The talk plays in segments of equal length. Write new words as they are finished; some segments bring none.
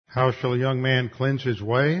How shall a young man cleanse his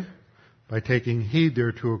way? By taking heed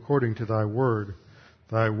thereto according to thy word.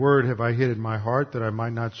 Thy word have I hid in my heart, that I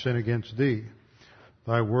might not sin against thee.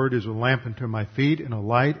 Thy word is a lamp unto my feet and a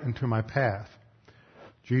light unto my path.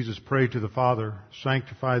 Jesus prayed to the Father,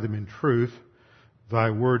 sanctify them in truth.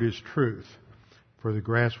 Thy word is truth. For the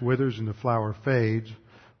grass withers and the flower fades,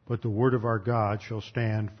 but the word of our God shall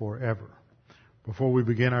stand forever. Before we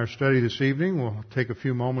begin our study this evening, we'll take a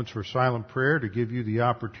few moments for silent prayer to give you the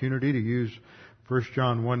opportunity to use 1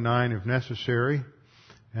 John 1:9 if necessary,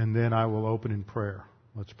 and then I will open in prayer.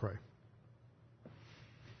 Let's pray.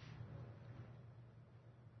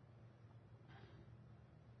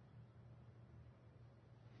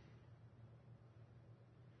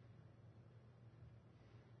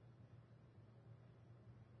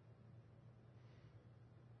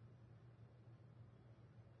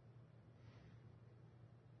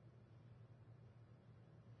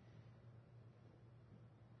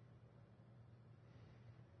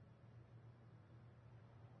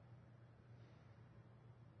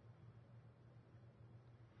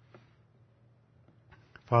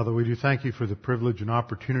 Father, we do thank you for the privilege and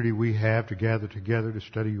opportunity we have to gather together to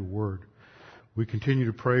study your word. We continue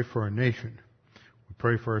to pray for our nation. We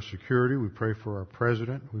pray for our security. We pray for our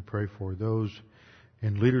president. We pray for those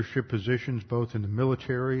in leadership positions, both in the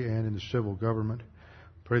military and in the civil government.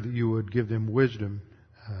 Pray that you would give them wisdom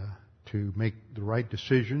to make the right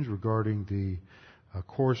decisions regarding the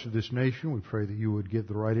course of this nation. We pray that you would give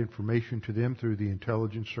the right information to them through the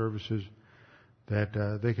intelligence services,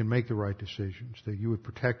 that they can make the right decisions, that you would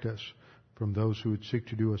protect us from those who would seek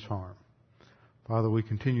to do us harm. Father, we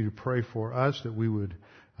continue to pray for us that we would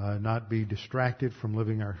not be distracted from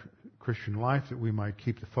living our Christian life, that we might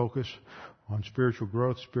keep the focus on spiritual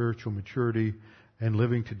growth, spiritual maturity, and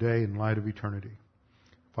living today in light of eternity.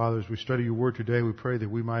 Father, as we study your word today, we pray that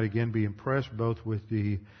we might again be impressed both with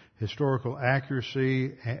the historical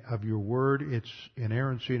accuracy of your word, its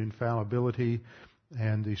inerrancy and infallibility,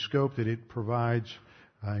 and the scope that it provides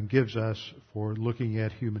and gives us for looking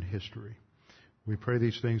at human history. We pray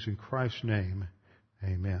these things in Christ's name.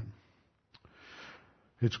 Amen.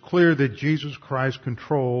 It's clear that Jesus Christ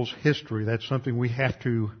controls history. That's something we have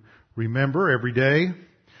to remember every day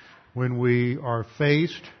when we are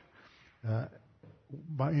faced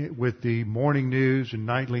with the morning news and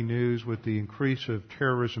nightly news, with the increase of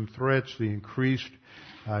terrorism threats, the increased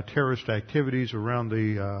terrorist activities around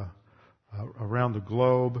the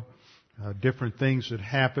globe, different things that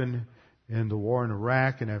happen in the war in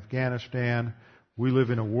Iraq and Afghanistan. We live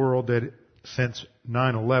in a world that, since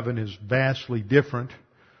 9/11, is vastly different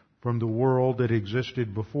from the world that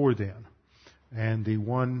existed before then. And the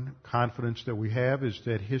one confidence that we have is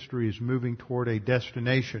that history is moving toward a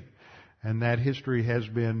destination, and that history has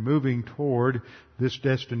been moving toward this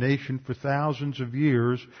destination for thousands of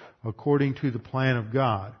years according to the plan of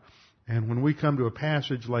God. And when we come to a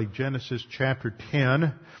passage like Genesis chapter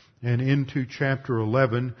 10 and into chapter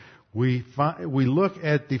 11, we look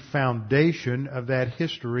at the foundation of that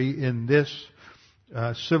history in this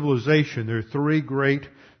civilization. There are three great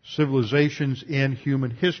civilizations in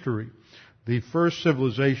human history. The first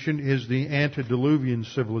civilization is the antediluvian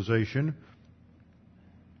civilization,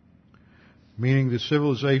 meaning the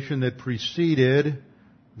civilization that preceded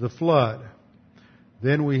the flood.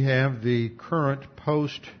 Then we have the current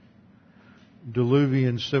post-diluvian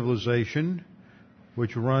civilization,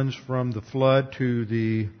 which runs from the flood to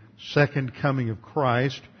the second coming of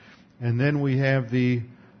Christ. And then we have the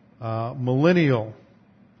millennial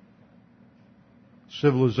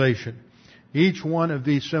civilization. Each one of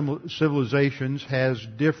these civilizations has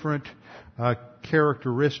different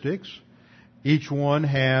characteristics. Each one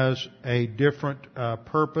has a different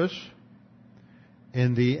purpose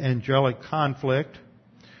in the angelic conflict,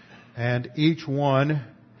 and each one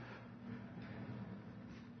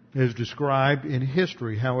is described in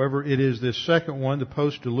history. However, it is this second one, the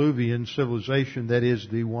post-diluvian civilization, that is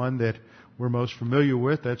the one that we're most familiar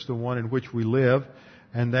with. That's the one in which we live,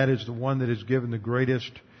 and that is the one that is given the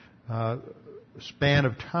greatest span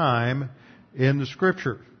of time in the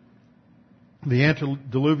Scripture. The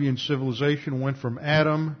antediluvian civilization went from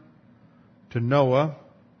Adam to Noah.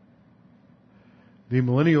 The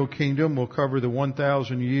millennial kingdom will cover the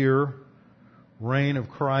 1,000-year reign of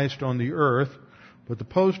Christ on the earth. But the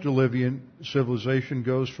post-diluvian civilization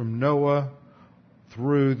goes from Noah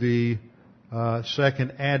through the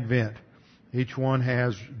second advent. Each one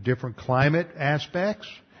has different climate aspects.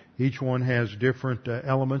 Each one has different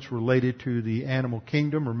elements related to the animal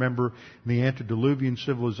kingdom. Remember, in the antediluvian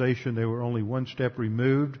civilization, they were only one step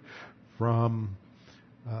removed from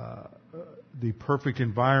the perfect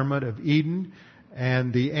environment of Eden.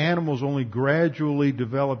 and the animals only gradually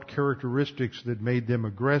developed characteristics that made them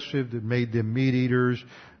aggressive, that made them meat eaters,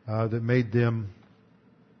 that made them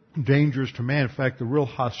dangerous to man. In fact, the real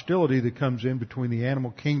hostility that comes in between the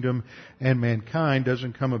animal kingdom and mankind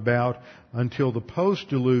doesn't come about until the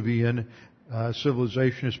post-Diluvian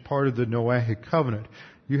civilization is part of the Noahic covenant.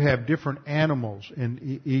 You have different animals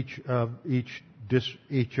in each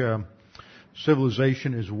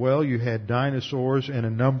civilization as well. You had dinosaurs and a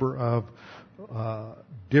number of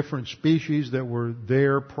different species that were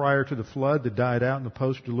there prior to the flood that died out in the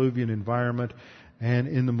post-Diluvian environment. And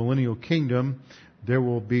in the millennial kingdom, there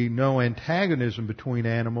will be no antagonism between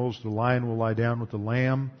animals. The lion will lie down with the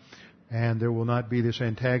lamb, and there will not be this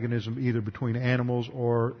antagonism either between animals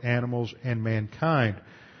or animals and mankind.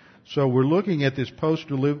 So we're looking at this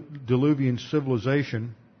post-Diluvian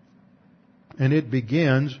civilization, and it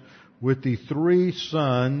begins with the three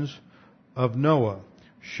sons of Noah,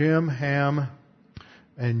 Shem, Ham,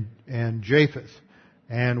 and Japheth.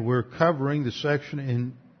 And we're covering the section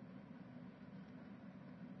in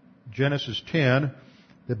Genesis 10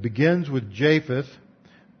 that begins with Japheth.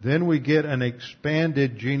 Then we get an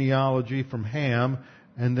expanded genealogy from Ham,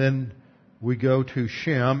 and then we go to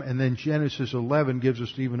Shem, and then Genesis 11 gives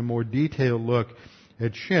us even a more detailed look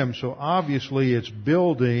at Shem. So obviously it's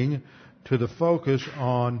building to the focus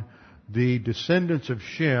on the descendants of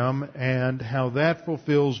Shem and how that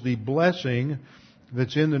fulfills the blessing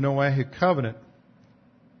that's in the Noahic covenant.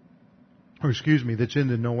 That's in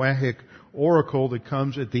the Noahic oracle that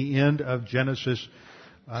comes at the end of Genesis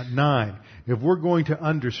 9. If we're going to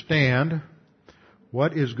understand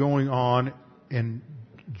what is going on in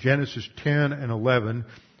Genesis 10 and 11,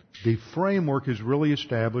 the framework is really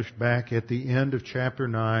established back at the end of chapter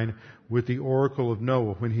 9 with the oracle of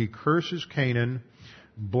Noah, when he curses Canaan,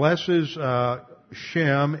 blesses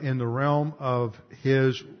Shem in the realm of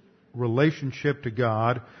his relationship to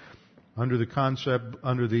God, under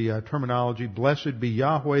the terminology, blessed be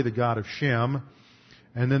Yahweh, the God of Shem.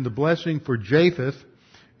 And then the blessing for Japheth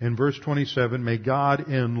in verse 27, may God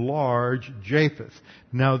enlarge Japheth.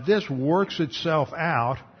 Now this works itself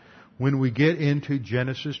out when we get into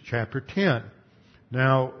Genesis chapter 10.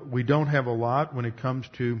 Now, we don't have a lot when it comes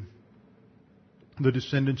to the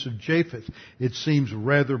descendants of Japheth. It seems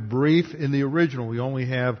rather brief in the original. We only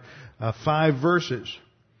have 5 verses.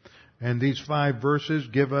 And these 5 verses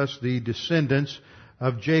give us the descendants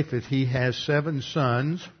of Japheth. He has 7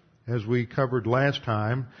 sons, as we covered last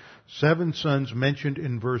time. 7 sons mentioned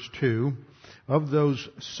in verse 2. Of those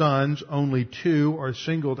sons, only 2 are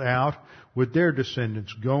singled out with their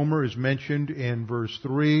descendants. Gomer is mentioned in verse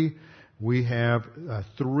 3. We have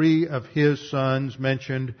 3 of his sons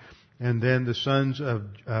mentioned. And then the sons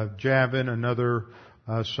of Javan, another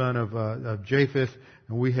son of Japheth.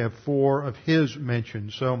 And we have 4 of his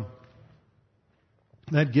mentioned. So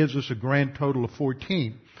that gives us a grand total of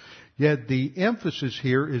 14. Yet the emphasis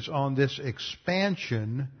here is on this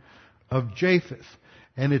expansion of Japheth.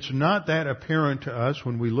 And it's not that apparent to us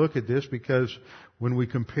when we look at this, because when we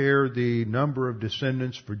compare the number of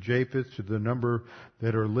descendants for Japheth to the number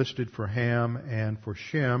that are listed for Ham and for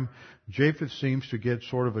Shem, Japheth seems to get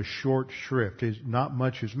sort of a short shrift. Not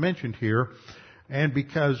much is mentioned here. And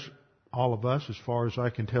because all of us, as far as I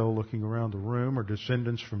can tell looking around the room, are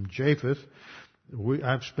descendants from Japheth,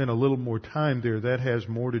 I've spent a little more time there. That has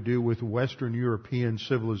more to do with Western European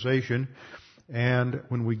civilization. And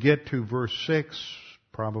when we get to verse 6,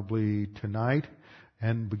 probably tonight,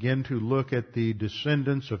 and begin to look at the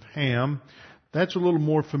descendants of Ham, that's a little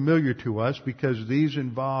more familiar to us because these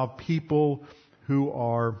involve people who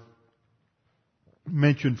are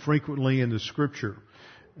mentioned frequently in the Scripture.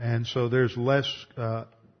 And so there's less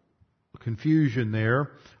confusion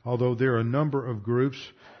there, although there are a number of groups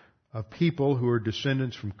of people who are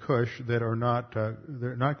descendants from Cush that are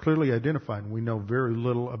they're not clearly identified. We know very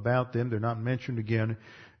little about them. They're not mentioned again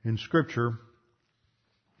in Scripture.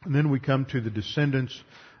 And then we come to the descendants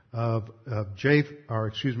of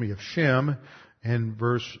Shem in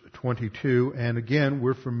verse 22. And again,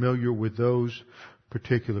 we're familiar with those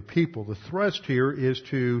particular people. The thrust here is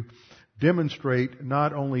to demonstrate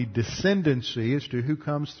not only descendancy as to who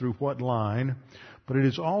comes through what line, but it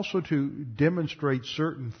is also to demonstrate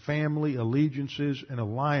certain family allegiances and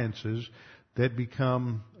alliances that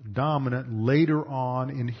become dominant later on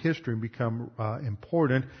in history and become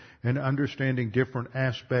important in understanding different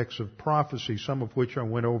aspects of prophecy, some of which I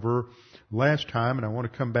went over last time, and I want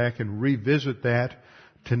to come back and revisit that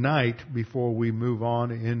tonight before we move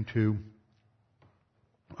on into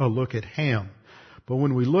a look at Ham. But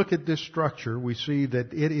when we look at this structure, we see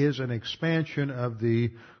that it is an expansion of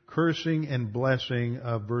the cursing and blessing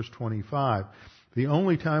of verse 25. The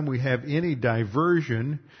only time we have any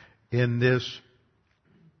diversion in this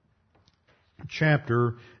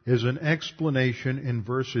chapter is an explanation in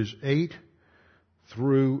verses 8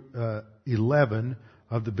 through 11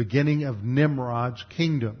 of the beginning of Nimrod's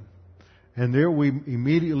kingdom. And there we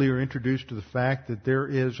immediately are introduced to the fact that there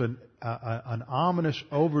is an ominous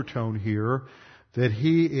overtone here that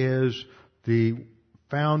he is the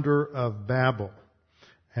founder of Babel.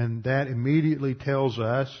 And that immediately tells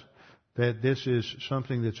us that this is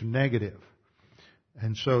something that's negative.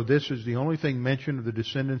 And so this is the only thing mentioned of the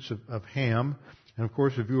descendants of Ham. And of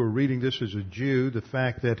course, if you were reading this as a Jew, the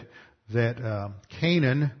fact that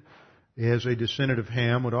Canaan is a descendant of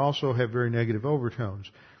Ham would also have very negative overtones.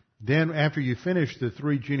 Then after you finish the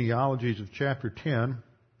 3 genealogies of chapter 10,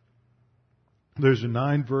 there's a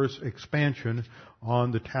 9-verse expansion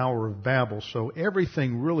on the Tower of Babel. So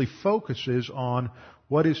everything really focuses on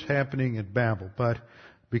what is happening at Babel. But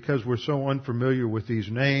because we're so unfamiliar with these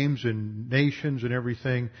names and nations and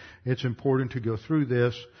everything, it's important to go through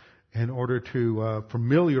this in order to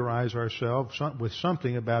familiarize ourselves with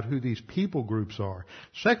something about who these people groups are.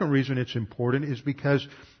 Second reason it's important is because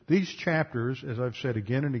these chapters, as I've said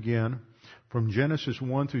again and again, from Genesis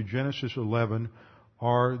 1 through Genesis 11,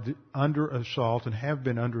 are under assault and have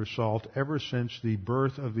been under assault ever since the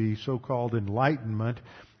birth of the so-called Enlightenment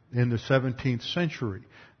in the 17th century.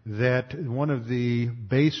 That one of the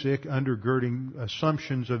basic undergirding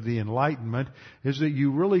assumptions of the Enlightenment is that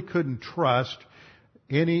you really couldn't trust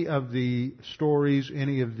any of the stories,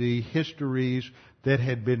 any of the histories that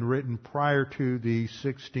had been written prior to the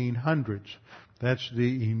 1600s. That's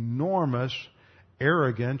the enormous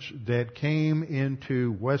arrogance that came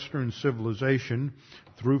into Western civilization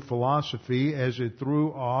through philosophy as it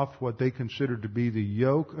threw off what they considered to be the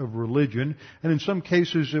yoke of religion. And in some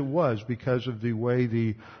cases it was because of the way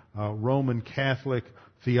the Roman Catholic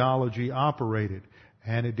theology operated.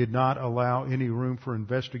 And it did not allow any room for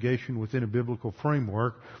investigation within a biblical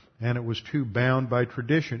framework, and it was too bound by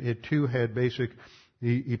tradition. It too had basic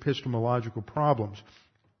epistemological problems.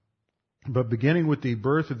 But beginning with the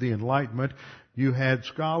birth of the Enlightenment, you had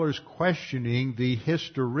scholars questioning the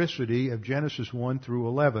historicity of Genesis 1 through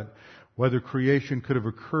 11. Whether creation could have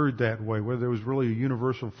occurred that way, whether there was really a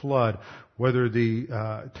universal flood, whether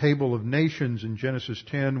the table of nations in Genesis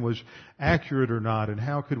 10 was accurate or not, and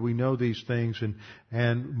how could we know these things?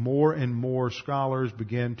 And more scholars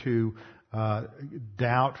began to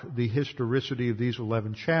doubt the historicity of these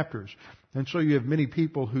 11 chapters. And so you have many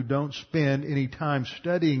people who don't spend any time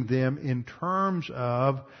studying them in terms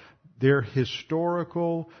of their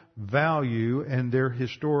historical value and their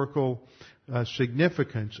historical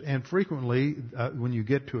significance. And frequently, when you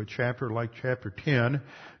get to a chapter like chapter 10,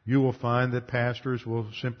 you will find that pastors will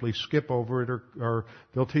simply skip over it, or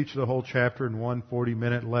they'll teach the whole chapter in one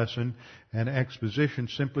 40-minute lesson and exposition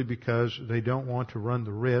simply because they don't want to run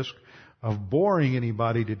the risk of boring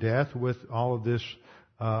anybody to death with all of this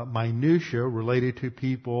minutia related to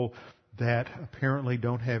people that apparently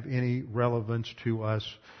don't have any relevance to us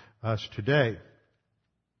today.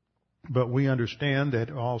 But we understand that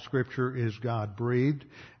all Scripture is God-breathed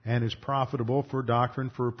and is profitable for doctrine,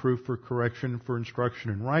 for reproof, for correction, for instruction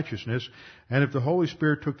in righteousness. And if the Holy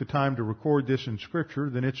Spirit took the time to record this in Scripture,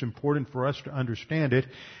 then it's important for us to understand it.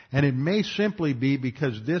 And it may simply be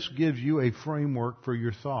because this gives you a framework for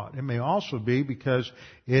your thought. It may also be because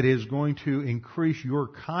it is going to increase your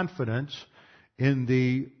confidence in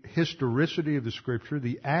the historicity of the Scripture,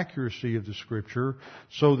 the accuracy of the Scripture,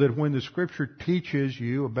 so that when the Scripture teaches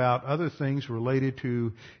you about other things related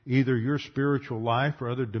to either your spiritual life or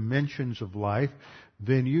other dimensions of life,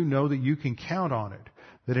 then you know that you can count on it.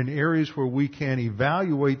 That in areas where we can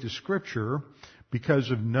evaluate the Scripture because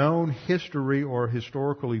of known history or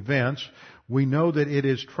historical events, we know that it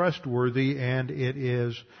is trustworthy and it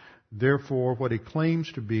is, therefore, what it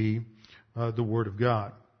claims to be, the Word of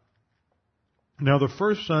God. Now, the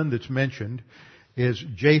first son that's mentioned is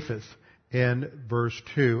Japheth in verse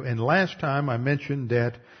 2. And last time I mentioned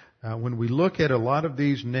that when we look at a lot of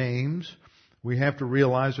these names, we have to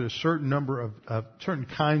realize that a certain number of certain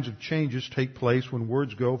kinds of changes take place when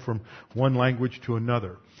words go from one language to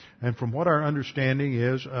another. And from what our understanding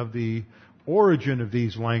is of the origin of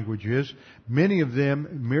these languages, many of them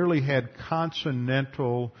merely had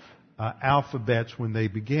consonantal alphabets when they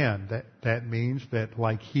began. That means that,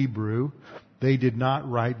 like Hebrew, they did not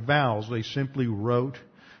write vowels. They simply wrote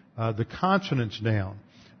the consonants down.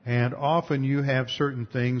 And often you have certain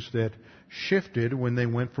things that shifted when they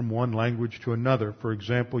went from one language to another. For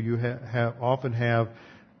example, you often have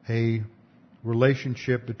a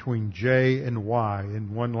relationship between J and Y.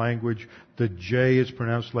 In one language, the J is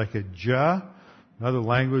pronounced like a J. Another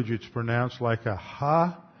language, it's pronounced like a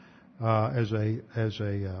ha, as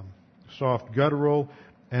a soft guttural,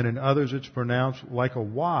 and in others it's pronounced like a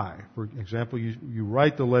Y. For example, you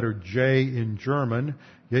write the letter J in German,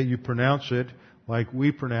 yet you pronounce it like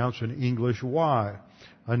we pronounce an English Y.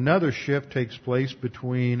 Another shift takes place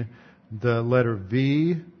between the letter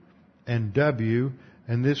V and W,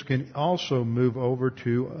 and this can also move over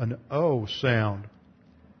to an O sound.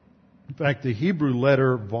 In fact, the Hebrew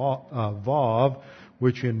letter Vav,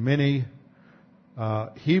 which in many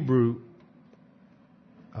Hebrew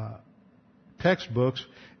textbooks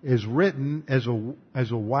is written as a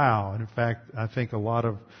wow. And in fact, I think a lot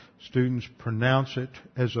of students pronounce it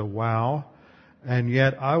as a wow. And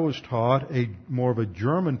yet I was taught more of a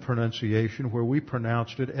German pronunciation where we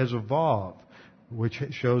pronounced it as a Vav, which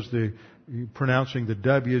shows pronouncing the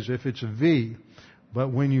W as if it's a V.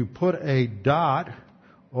 But when you put a dot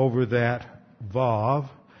over that Vav,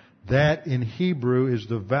 that in Hebrew is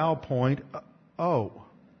the vowel point O.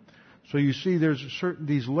 So you see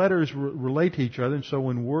these letters relate to each other, and so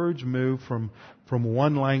when words move from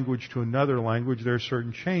one language to another language, there are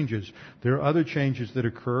certain changes. There are other changes that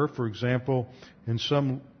occur. For example, in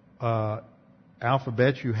some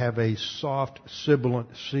alphabets you have a soft sibilant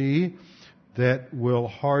C that will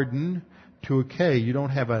harden to a K. You don't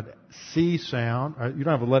have a C sound. You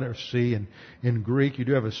don't have a letter C in Greek. You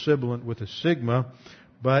do have a sibilant with a sigma.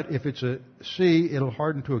 But if it's a C, it'll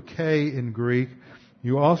harden to a K in Greek.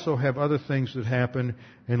 You also have other things that happen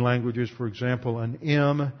in languages. For example, an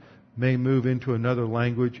M may move into another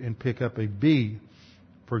language and pick up a B.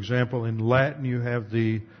 For example, in Latin you have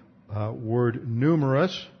the word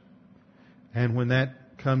numerous, and when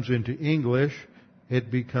that comes into English, it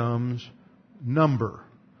becomes number.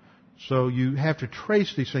 So you have to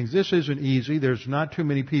trace these things. This isn't easy. There's not too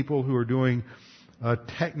many people who are doing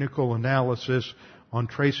technical analysis on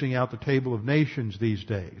tracing out the Table of Nations these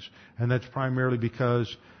days. And that's primarily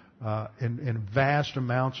because in vast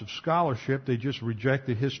amounts of scholarship, they just reject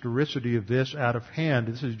the historicity of this out of hand.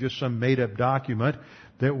 This is just some made-up document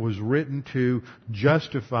that was written to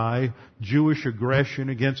justify Jewish aggression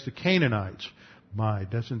against the Canaanites. My,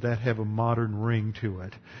 doesn't that have a modern ring to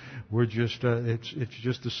it? We're just, it's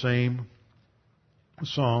just the same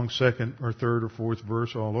song, second or third or fourth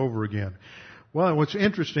verse all over again. Well, and what's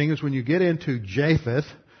interesting is when you get into Japheth,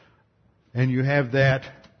 and you have that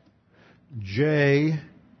J-A-P-H-E-T-H,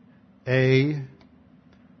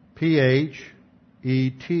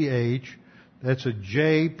 that's a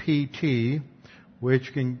J-P-T,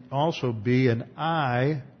 which can also be an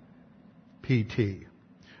I-P-T.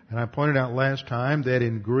 And I pointed out last time that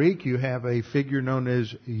in Greek you have a figure known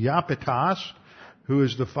as Iapetos, who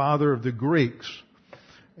is the father of the Greeks.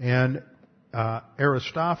 And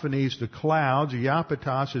Aristophanes, the clouds,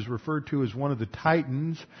 Iapetos is referred to as one of the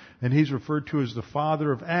titans, and he's referred to as the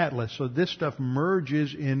father of Atlas. So this stuff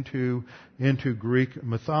merges into Greek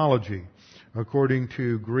mythology. According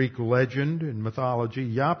to Greek legend and mythology,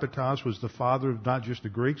 Iapetos was the father of not just the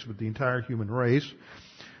Greeks, but the entire human race.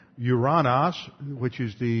 Uranos, which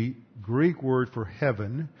is the Greek word for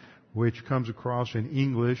heaven, which comes across in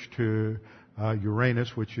English to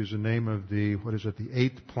Uranus, which is the name of the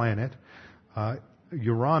eighth planet.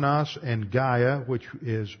 Uranos and Gaia, which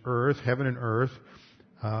is earth, heaven and earth,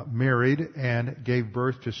 married and gave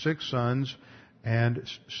birth to 6 sons and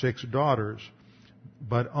 6 daughters.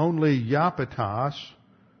 But only Iapetos,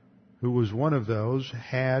 who was one of those,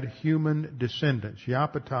 had human descendants.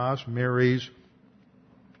 Iapetos marries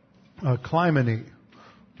Clymene.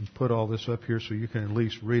 Let's put all this up here so you can at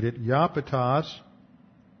least read it. Iapetos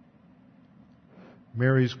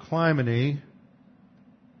marries Clymene,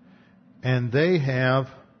 and they have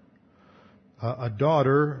a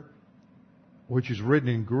daughter, which is written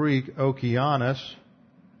in Greek, Okeanos,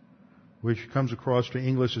 which comes across to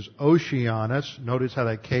English as Oceanus. Notice how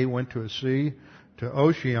that K went to a C, to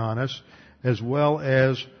Oceanus, as well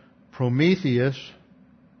as Prometheus.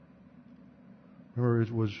 Remember,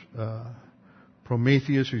 it was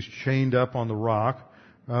Prometheus who's chained up on the rock.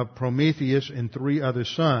 Prometheus and 3 other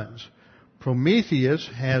sons. Prometheus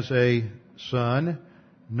has a son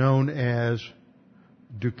known as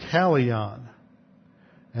Deucalion.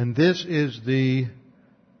 And this is the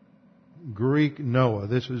Greek Noah.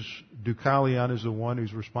 Deucalion is the one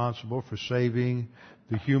who's responsible for saving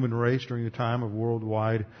the human race during the time of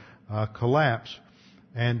worldwide collapse.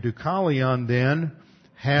 And Deucalion then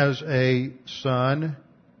has a son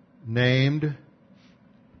named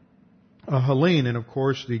Helene. And of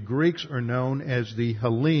course the Greeks are known as the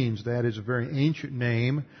Hellenes. That is a very ancient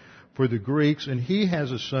name for the Greeks. And he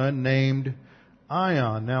has a son named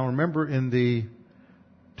Ion. Now remember, in the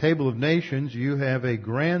Table of Nations you have a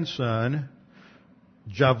grandson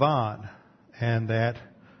Javan, and that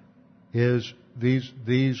is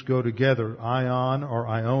these go together, Ion or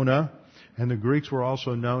Iona, and the Greeks were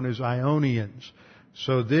also known as Ionians.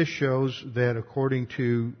 So this shows that according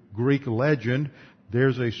to Greek legend, there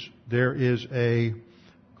is a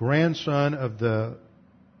grandson of the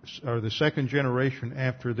second generation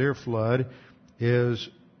after their flood is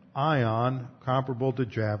Ion, comparable to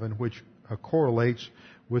Javan, which correlates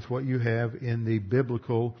with what you have in the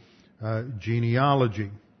biblical genealogy.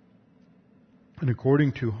 And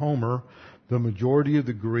according to Homer, the majority of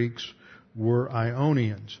the Greeks were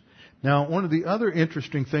Ionians. Now, one of the other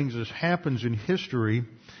interesting things that happens in history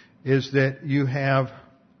is that you have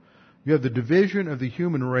the division of the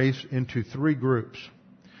human race into three groups.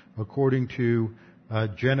 According to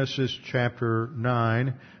Genesis chapter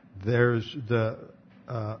 9, there's the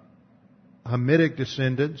Hamitic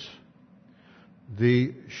descendants,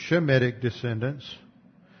 the Shemitic descendants,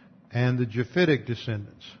 and the Japhetic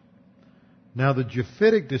descendants. Now, the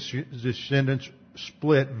Japhetic descendants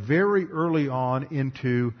split very early on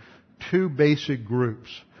into two basic groups.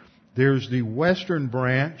 There's the western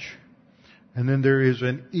branch, and then there is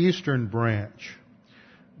an eastern branch.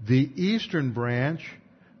 The eastern branch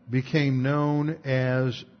became known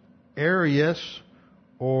as Arius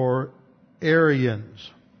or Aryans.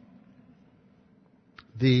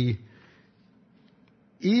 The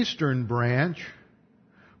eastern branch,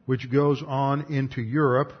 which goes on into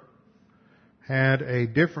Europe, had a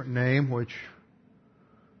different name, which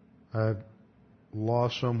I've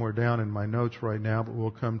lost somewhere down in my notes right now, but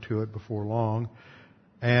we'll come to it before long.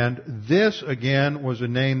 And this, again, was a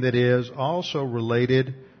name that is also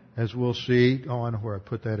related, as we'll see. Oh, I know where I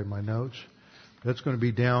put that in my notes. That's going to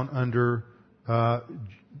be down under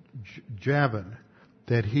Javan.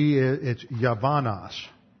 It's Yavanas.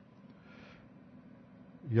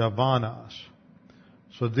 Yavanas.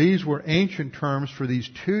 So these were ancient terms for these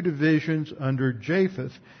two divisions under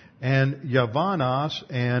Japheth, and Yavanas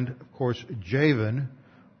and, of course, Javan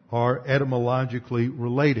are etymologically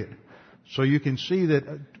related. So you can see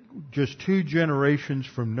that just 2 generations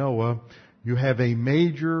from Noah, you have a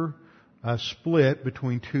major split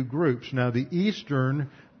between two groups. Now, the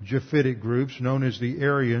eastern Japhetic groups, known as the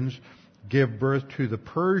Aryans, give birth to the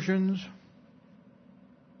Persians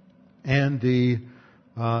and the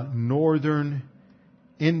northern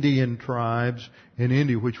Indian tribes in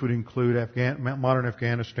India, which would include modern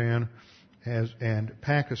Afghanistan and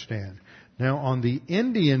Pakistan. Now, on the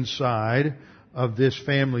Indian side of this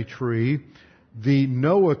family tree, the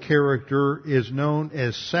Noah character is known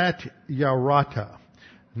as Satyarata,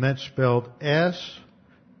 and that's spelled Satyarata,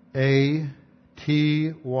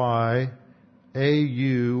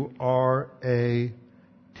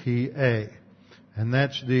 and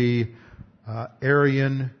that's the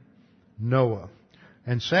Aryan Noah.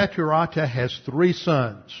 And Satyarata has 3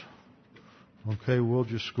 sons. Okay, we'll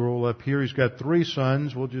just scroll up here. He's got 3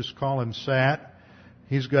 sons. We'll just call him Sat.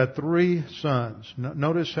 He's got 3 sons.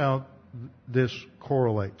 Notice how this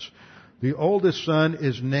correlates. The oldest son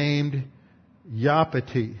is named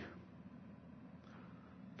Yapati.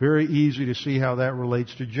 Very easy to see how that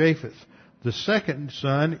relates to Japheth. The second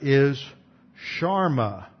son is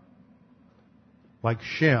Sharma, like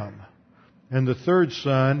Shem. And the third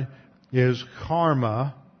son is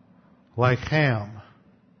Karma, like Ham.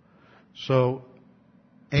 So,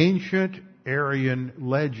 ancient Aryan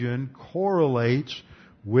legend correlates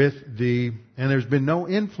with and there's been no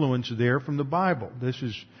influence there from the Bible. This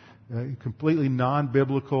is completely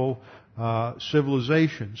non-biblical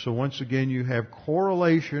civilization. So once again, you have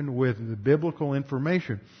correlation with the biblical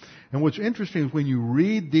information. And what's interesting is when you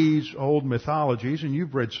read these old mythologies, and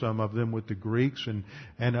you've read some of them with the Greeks and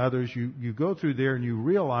others, you go through there and you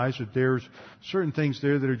realize that there's certain things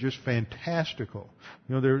there that are just fantastical.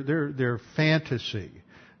 You know, they're fantasy.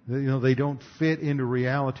 You know, they don't fit into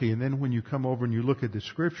reality. And then when you come over and you look at the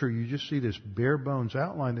Scripture, you just see this bare bones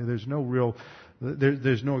outline, and there's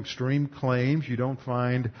no extreme claims. You don't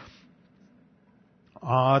find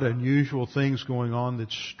odd, unusual things going on that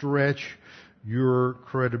stretch your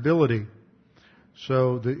credibility.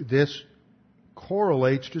 So this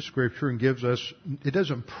correlates to Scripture and gives us, it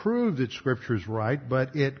doesn't prove that Scripture is right,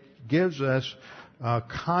 but it gives us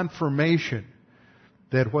confirmation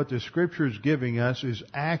that what the Scripture is giving us is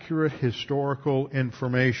accurate historical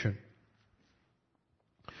information.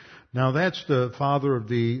 Now that's the father of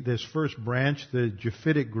this first branch, the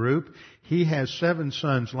Japhetic group. He has 7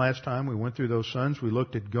 sons. Last time we went through those sons, we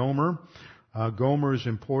looked at Gomer. Gomer is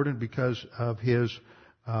important because of his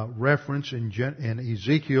reference in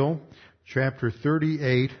Ezekiel chapter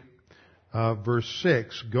 38, verse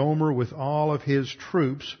 6. Gomer with all of his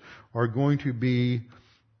troops are going to be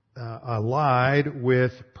allied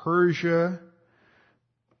with Persia.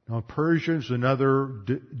 Now, Persia is another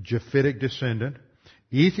Japhetic descendant.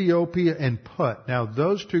 Ethiopia and Put. Now,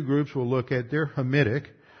 those two groups we'll look at, they're Hamitic,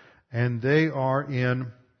 and they are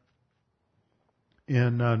in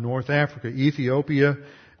North Africa. Ethiopia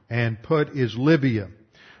and Put is Libya.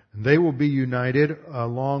 And they will be united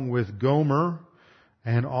along with Gomer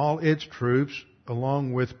and all its troops,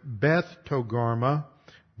 along with Beth Togarmah.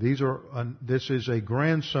 This is a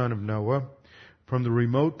grandson of Noah from the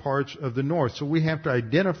remote parts of the north. So we have to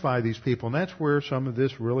identify these people, and that's where some of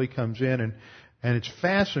this really comes in. And it's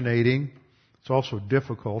fascinating. It's also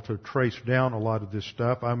difficult to trace down a lot of this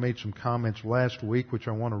stuff. I made some comments last week, which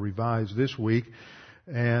I want to revise this week,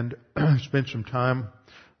 and spent some time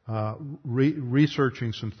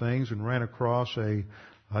researching some things, and ran across a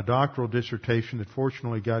doctoral dissertation that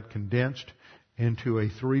fortunately got condensed into a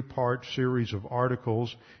 3-part series of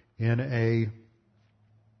articles in a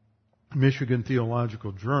Michigan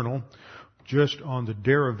Theological Journal just on the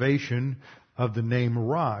derivation of the name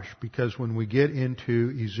Rosh, because when we get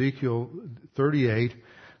into Ezekiel 38,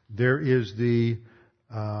 there is the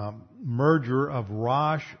merger of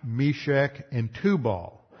Rosh, Meshech, and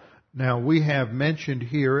Tubal. Now, we have mentioned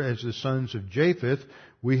here as the sons of Japheth,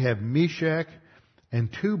 we have Meshech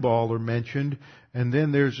and Tubal are mentioned, and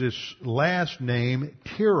then there's this last name,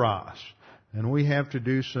 Tiras. And we have to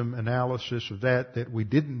do some analysis of that we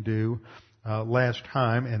didn't do last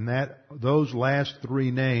time, and those last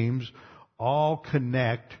 3 names all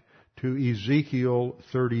connect to Ezekiel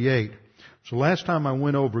 38. So last time I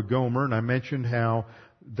went over Gomer, and I mentioned how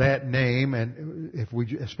that name, and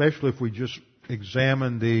especially if we just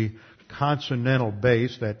examine the consonantal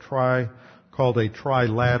base, that called a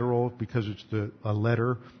trilateral, because it's a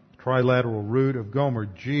letter, trilateral root of Gomer,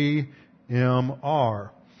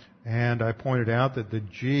 G-M-R. And I pointed out that the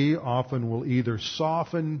G often will either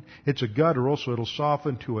soften, it's a guttural, so it'll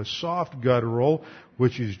soften to a soft guttural,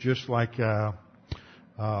 which is just like a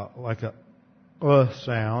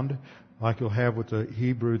sound, like you'll have with the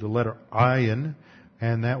Hebrew, the letter ayin,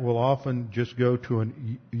 and that will often just go to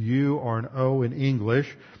an U or an O in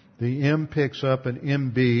English. The M picks up an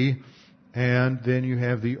MB, and then you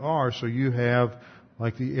have the R, so you have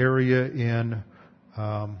like the area in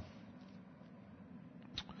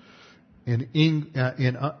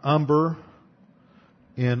Umber,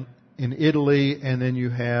 in Italy, and then you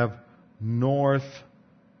have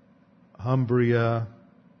Northumbria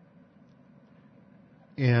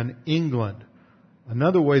in England.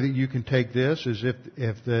 Another way that you can take this is if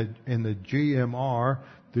in the GMR,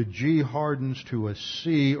 the G hardens to a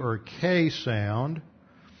C or K sound,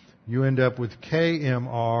 you end up with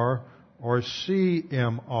KMR or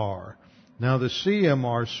CMR. Now the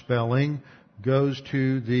CMR spelling goes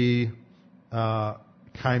to the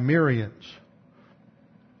Cimmerians.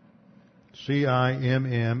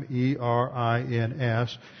 Cimmerins,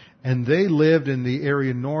 and they lived in the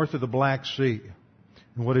area north of the Black Sea,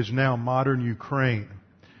 in what is now modern Ukraine.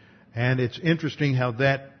 And it's interesting how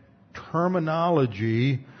that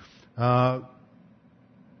terminology goes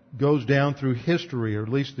down through history, or at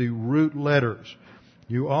least the root letters.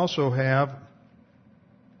 You also have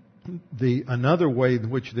another way in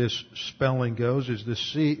which this spelling goes is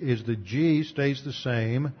the G stays the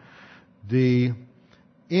same. The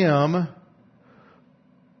M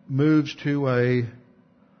moves to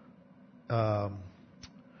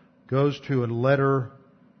goes to a letter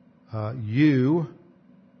U,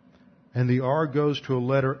 and the R goes to a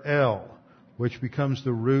letter L, which becomes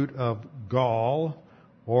the root of Gaul,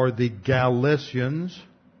 or the Galicians,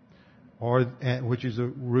 which is the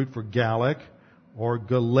root for Gallic, or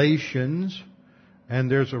Galatians.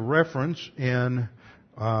 And there's a reference in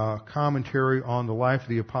commentary on the life of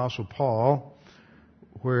the Apostle Paul,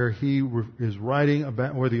 where he is writing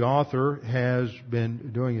about, where the author has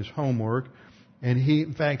been doing his homework, and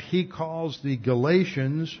he calls the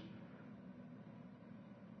Galatians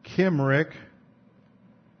Kimmeric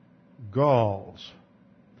Gauls.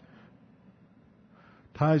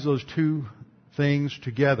 Ties those two things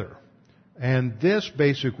together. And this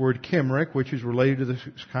basic word, Kimmeric, which is related to the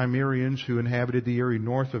Cimmerians who inhabited the area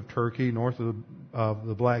north of Turkey, north of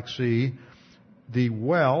the Black Sea, the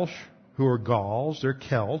Welsh, who are Gauls, they're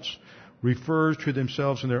Celts, refers to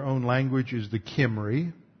themselves in their own language as the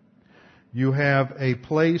Kimri. You have a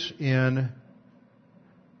place in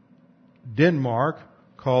Denmark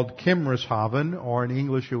called Kimmershaven, or in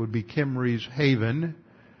English it would be Kimri's Haven,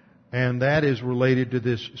 and that is related to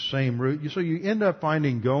this same root. So you end up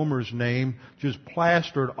finding Gomer's name just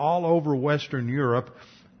plastered all over Western Europe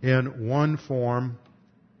in one form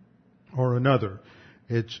or another.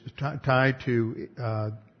 It's tied to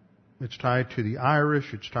It's tied to the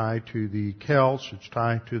Irish. It's tied to the Celts. It's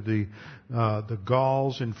tied to the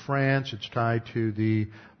Gauls in France. It's tied to the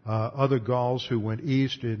other Gauls who went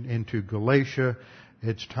east into Galatia.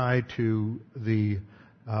 It's tied to the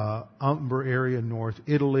Umber area in North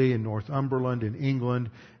Italy and Northumberland in England.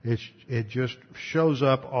 It just shows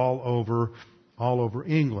up all over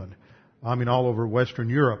England. All over Western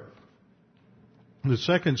Europe. The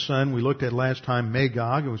second son we looked at last time,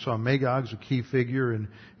 Magog, and we saw Magog as a key figure in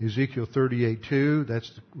Ezekiel 38:2.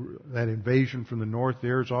 That invasion from the north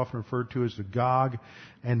there is often referred to as the Gog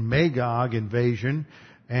and Magog invasion,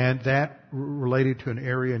 and that related to an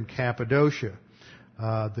area in Cappadocia.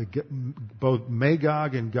 Both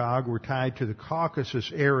Magog and Gog were tied to the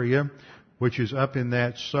Caucasus area, which is up in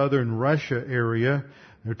that southern Russia area.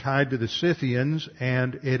 They're tied to the Scythians,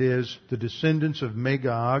 and it is the descendants of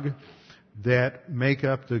Magog that make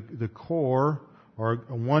up the core, or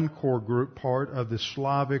one core group part of the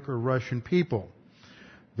Slavic or Russian people.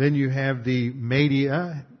 Then you have the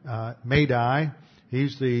Madai.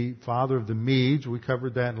 He's the father of the Medes. We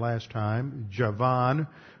covered that last time. Javan,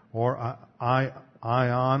 or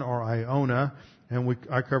Ion, or Iona. And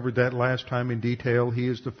I covered that last time in detail. He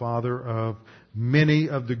is the father of many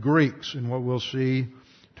of the Greeks. And what we'll see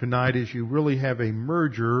tonight is you really have a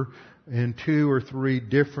merger in 2 or 3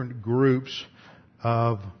 different groups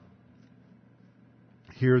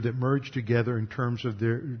here that merge together in terms of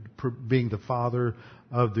their being the father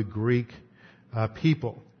of the Greek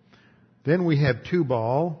people. Then we have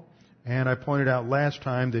Tubal, and I pointed out last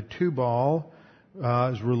time that Tubal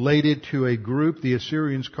is related to a group the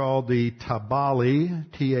Assyrians called the Tabali,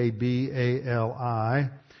 Tabali,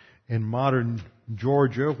 in modern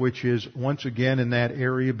Georgia, which is once again in that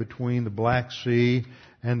area between the Black Sea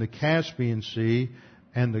and the Caspian Sea,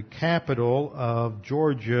 and the capital of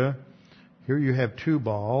Georgia. Here you have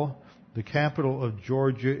Tubal. The capital of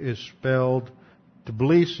Georgia is spelled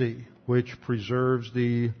Tbilisi, which preserves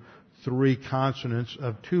the 3 consonants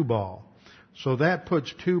of Tubal. So that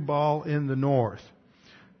puts Tubal in the north.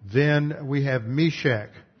 Then we have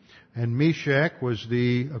Meshech. And Meshech was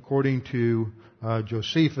according to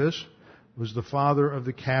Josephus, was the father of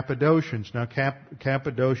the Cappadocians. Now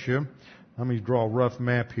Cappadocia, let me draw a rough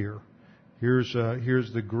map here. Here's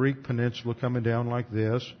the Greek peninsula coming down like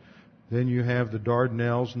this. Then you have the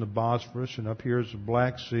Dardanelles and the Bosphorus, and up here is the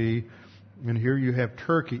Black Sea. And here you have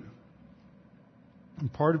Turkey.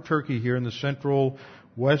 And part of Turkey here in the central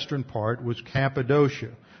western part was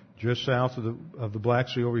Cappadocia, just south of the Black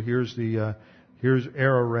Sea. Over here's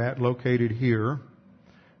Ararat, located here,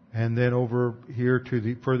 and then over here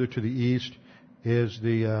further to the east is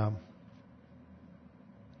the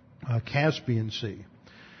Caspian Sea.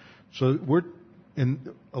 So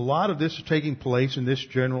a lot of this is taking place in this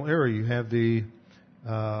general area. You have the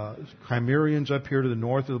Cimmerians up here to the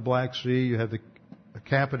north of the Black Sea. You have the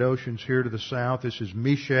Cappadocians here to the south. This is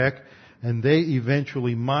Meshech, and they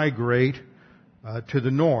eventually migrate to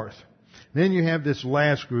the north. Then you have this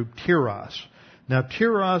last group, Tyros. Now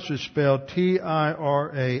Tyros is spelled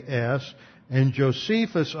Tiras, and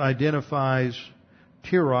Josephus identifies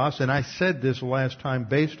Tyros, and I said this last time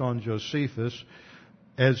based on Josephus,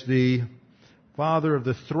 as the father of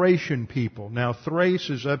the Thracian people. Now Thrace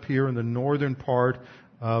is up here in the northern part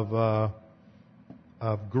of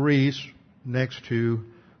Greece, next to,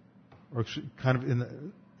 or kind of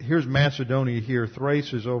here's Macedonia here.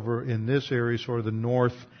 Thrace is over in this area, sort of the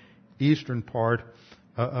northeastern part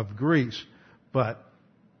of Greece. But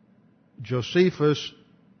Josephus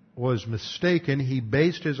was mistaken. He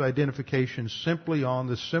based his identification simply on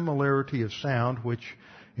the similarity of sound, which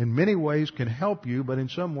in many ways can help you, but in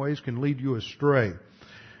some ways can lead you astray.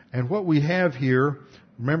 And what we have here,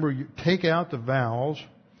 remember, you take out the vowels,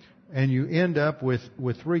 and you end up with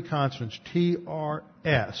 3 consonants,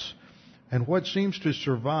 T-R-S. And what seems to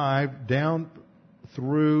survive down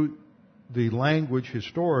through the language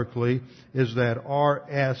historically is that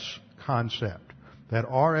R-S concept. That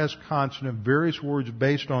R-S consonant, various words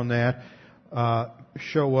based on that,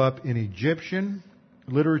 show up in Egyptian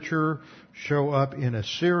literature, show up in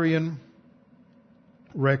Assyrian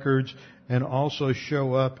records, and also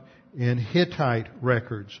show up in Hittite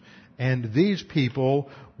records. And these people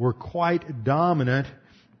were quite dominant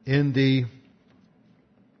in the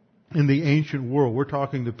ancient world. We're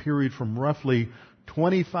talking the period from roughly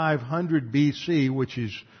 2500 BC, which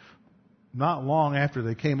is not long after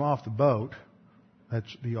they came off the boat.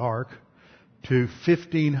 That's the ark. To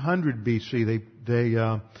 1500 BC.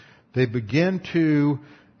 They begin to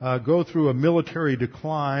go through a military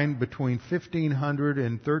decline between 1500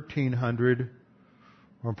 and 1300,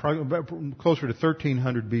 or probably closer to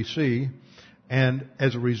 1300 BC. And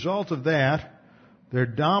as a result of that, They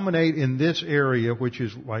dominate in this area, which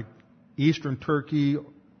is like eastern Turkey,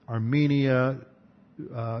 Armenia,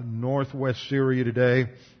 northwest Syria today,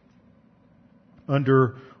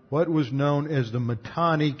 under what was known as the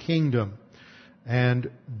Mitanni Kingdom. And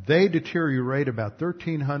they deteriorate about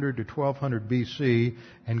 1300 to 1200 BC,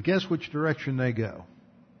 and guess which direction they go?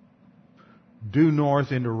 Due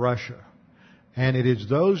north into Russia. And it is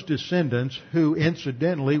those descendants who,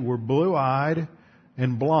 incidentally, were blue-eyed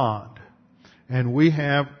and blonde. And we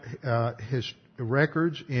have his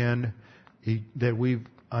records that we've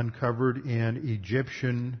uncovered in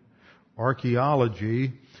Egyptian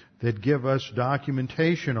archaeology that give us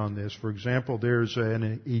documentation on this. For example, there's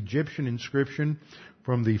an Egyptian inscription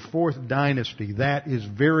from the 4th dynasty. That is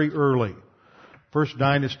very early. First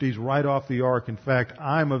dynasty is right off the ark. In fact,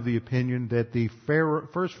 I'm of the opinion that the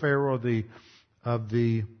first pharaoh of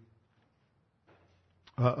the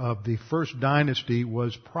first dynasty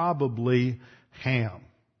was probably Ham.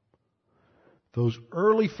 Those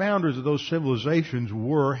early founders of those civilizations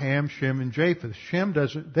were Ham, Shem, and Japheth.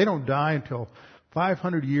 They don't die until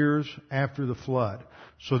 500 years after the flood.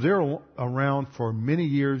 So they're around for many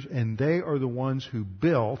years, and they are the ones who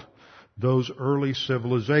built those early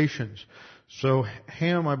civilizations. So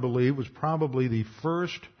Ham, I believe, was probably the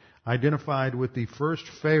first identified with the first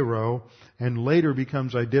pharaoh, and later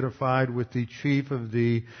becomes identified with the chief of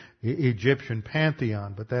the Egyptian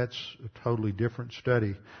pantheon. But that's a totally different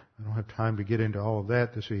study. I don't have time to get into all of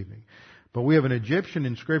that this evening. But we have an Egyptian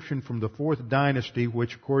inscription from the 4th dynasty,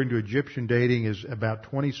 which according to Egyptian dating is about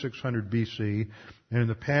 2600 BC. And in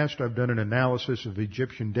the past I've done an analysis of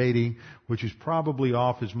Egyptian dating, which is probably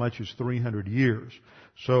off as much as 300 years.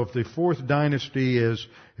 So if the 4th dynasty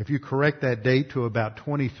if you correct that date to about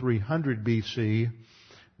 2300 BC,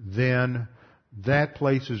 then that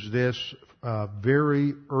places this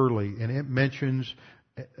very early. And it mentions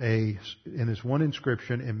in this one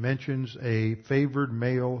inscription, it mentions a favored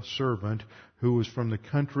male servant who was from the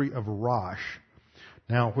country of Rosh.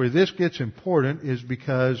 Now, where this gets important is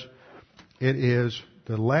because it is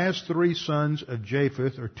the last 3 sons of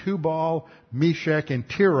Japheth are Tubal, Meshach, and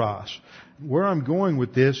Tiras. Where I'm going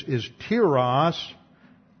with this is Tiras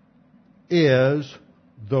is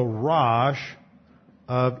the Rosh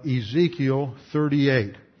of Ezekiel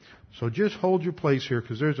 38. So just hold your place here,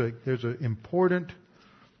 because there's an important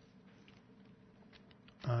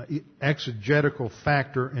exegetical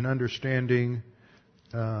factor in understanding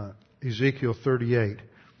Ezekiel 38.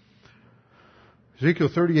 Ezekiel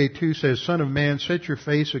 38:2 says, Son of man, set your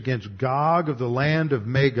face against Gog of the land of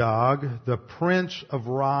Magog, the prince of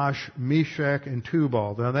Rosh, Meshach, and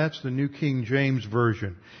Tubal. Now that's the New King James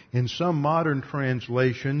Version. In some modern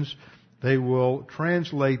translations, they will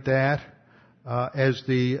translate that as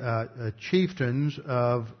the chieftains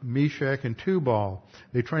of Meshach and Tubal.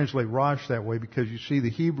 They translate Rosh that way because you see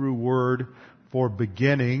the Hebrew word for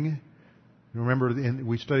beginning. Remember,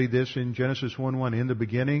 we studied this in Genesis 1:1. In the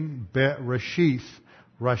beginning, Bereshith.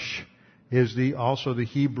 Rosh is also the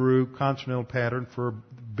Hebrew consonantal pattern for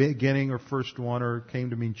beginning or first one, or came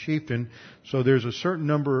to mean chieftain. So there's a certain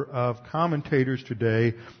number of commentators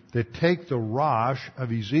today that take the Rosh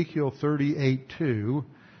of Ezekiel 38:2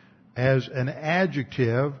 as an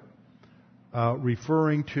adjective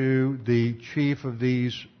referring to the chief of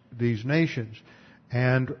these nations.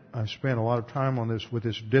 And I've spent a lot of time on this with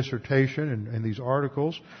this dissertation and these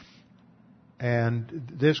articles.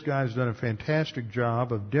 And this guy's done a fantastic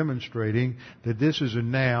job of demonstrating that this is a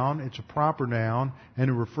noun, it's a proper noun, and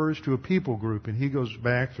it refers to a people group. And he goes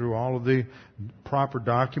back through all of the proper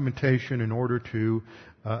documentation in order to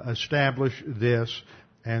establish this.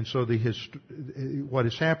 And so what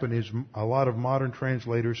has happened is a lot of modern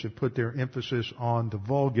translators have put their emphasis on the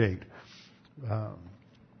Vulgate.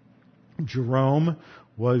 Jerome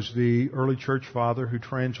was the early church father who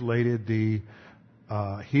translated the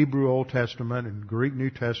Hebrew Old Testament and Greek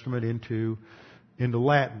New Testament into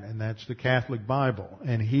Latin, and that's the Catholic Bible.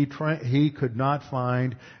 And he could not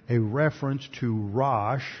find a reference to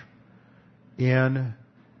Rosh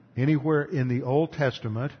anywhere in the Old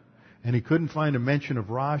Testament, and he couldn't find a mention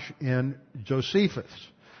of Rosh in Josephus.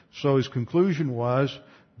 So his conclusion was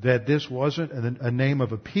that this wasn't a name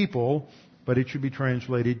of a people, but it should be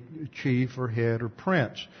translated chief or head or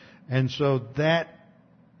prince. And so that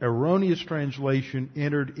erroneous translation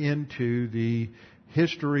entered into the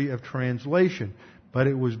history of translation. But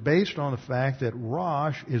it was based on the fact that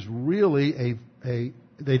Rosh is really they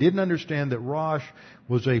didn't understand that Rosh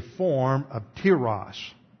was a form of Tiras.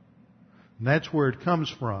 And that's where it comes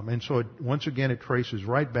from. And so once again it traces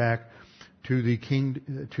right back to the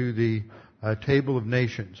Table of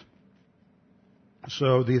Nations.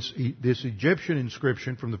 So this Egyptian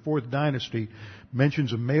inscription from the 4th dynasty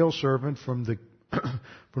mentions a male servant from the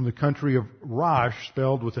from the country of Rosh,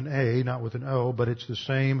 spelled with an A, not with an O, but it's the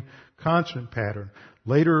same consonant pattern.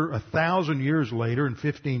 Later, 1,000 years later, in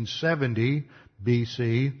 1570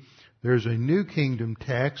 BC, there's a New Kingdom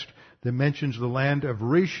text that mentions the land of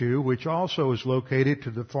Rishu, which also is located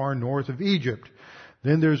to the far north of Egypt.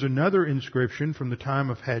 Then there's another inscription from the time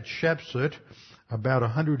of Hatshepsut, about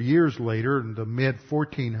 100 years later, in the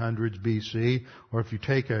mid-1400s BC, or if you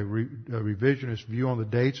take a revisionist view on the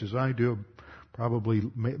dates, as I do, probably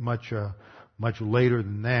much later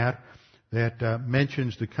than that, that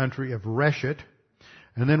mentions the country of Reshet.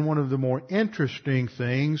 And then one of the more interesting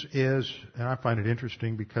things is, and I find it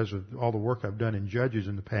interesting because of all the work I've done in Judges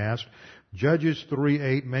in the past, Judges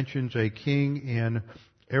 3:8 mentions a king in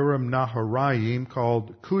Aram Naharaim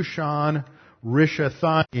called Cushan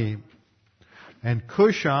Rishathaim. And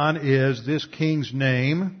Cushan is this king's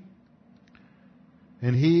name,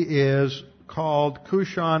 and he is called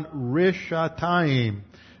Cushan Rishathaim.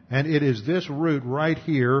 And it is this root right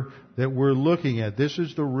here that we're looking at. This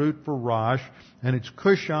is the root for Rosh, and it's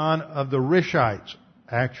Cushan of the Rishites,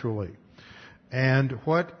 actually. And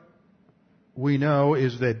what we know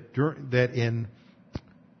is that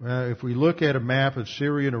if we look at a map of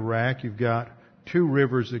Syria and Iraq, you've got two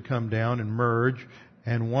rivers that come down and merge,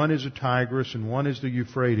 and one is the Tigris and one is the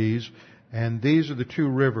Euphrates, and these are the two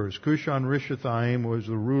rivers. Cushan Rishathaim was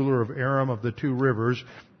the ruler of Aram of the two rivers,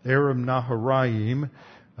 Aram Naharaim,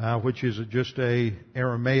 which is just a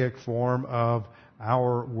Aramaic form of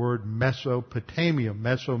our word Mesopotamia.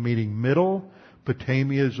 Meso meaning middle.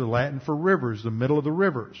 Potamia is the Latin for rivers, the middle of the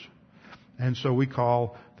rivers. And so we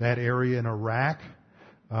call that area in Iraq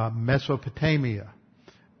Mesopotamia.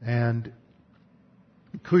 And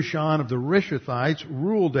Cushan of the Rishathites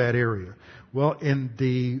ruled that area. Well, in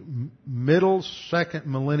the middle 2nd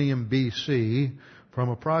millennium BC, from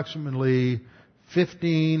approximately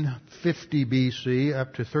 1550 BC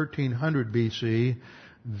up to 1300 BC,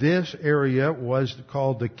 this area was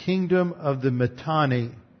called the Kingdom of the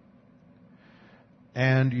Mitanni.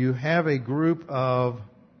 And you have a group of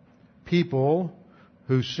people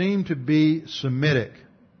who seem to be Semitic,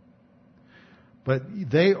 but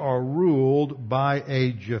they are ruled by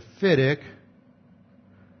a Japhetic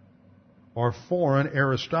or foreign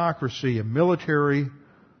aristocracy, a military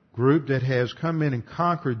group that has come in and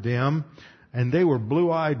conquered them, and they were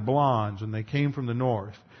blue-eyed blondes, and they came from the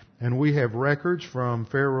north. And we have records from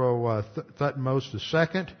Pharaoh Thutmose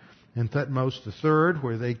II and Thutmose III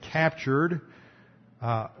where they captured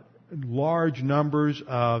large numbers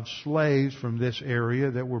of slaves from this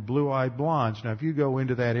area that were blue-eyed blondes. Now, if you go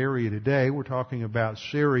into that area today, we're talking about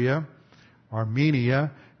Syria,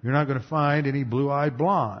 Armenia, you're not going to find any blue-eyed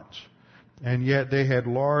blondes. And yet they had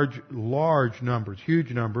large numbers,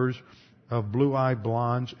 huge numbers of blue-eyed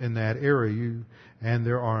blondes in that area. And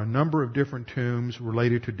there are a number of different tombs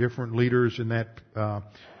related to different leaders in that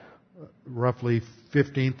roughly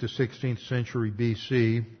 15th to 16th century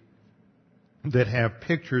BC that have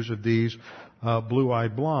pictures of these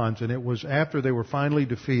blue-eyed blondes. And it was after they were finally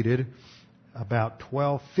defeated, about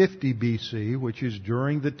 1250 BC, which is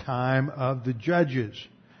during the time of the Judges.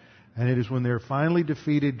 And it is when they're finally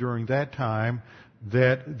defeated during that time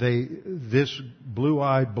that this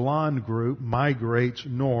blue-eyed blonde group migrates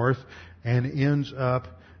north and ends up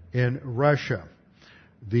in Russia.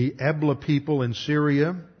 The Ebla people in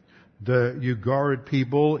Syria, the Ugarid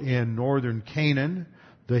people in northern Canaan,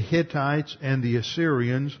 the Hittites and the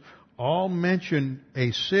Assyrians all mention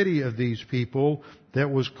a city of these people that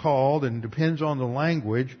was called, and it depends on the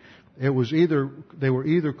language, it was either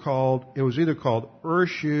called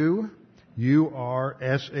Urshu,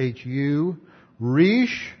 U-R-S-H-U,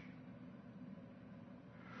 Rish,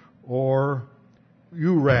 or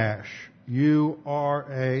Urash,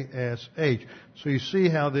 U-R-A-S-H. So you see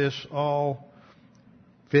how this all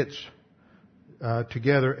fits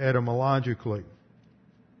together etymologically.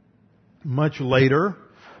 Much later,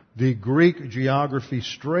 the Greek geography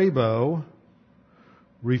Strabo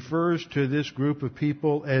refers to this group of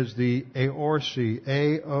people as the Aorsi,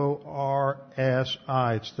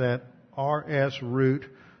 A-O-R-S-I. It's that R-S root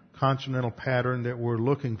consonantal pattern that we're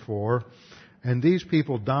looking for. And these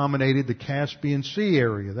people dominated the Caspian Sea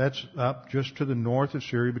area. That's up just to the north of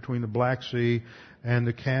Syria between the Black Sea and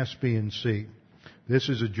the Caspian Sea. This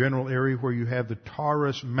is a general area where you have the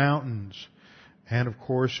Taurus Mountains. And of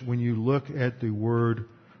course, when you look at the word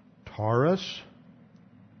Taurus,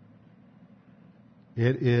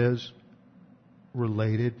 it is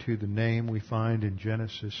related to the name we find in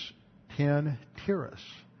Genesis 10, Tiras.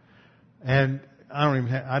 And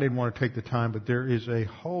I didn't want to take the time, but there is a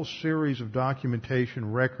whole series of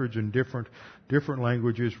documentation, records in different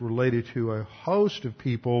languages related to a host of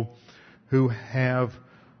people who have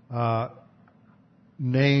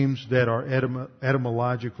names that are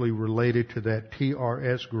etymologically related to that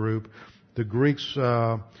TRS group. The Greeks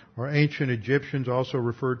or ancient Egyptians also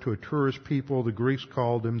referred to a tourist people. The Greeks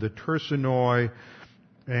called them the Tersinoi,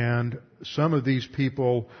 and some of these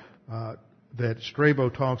people that Strabo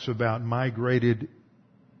talks about migrated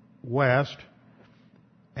west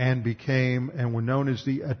and were known as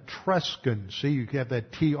the Etruscans. See, you have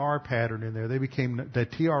that TR pattern in there. They became the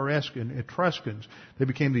Etruscans. They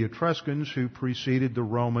became the Etruscans who preceded the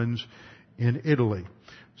Romans in Italy.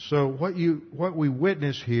 So what we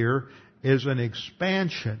witness here is an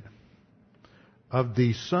expansion of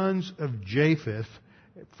the sons of Japheth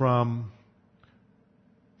from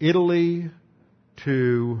Italy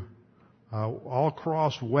to all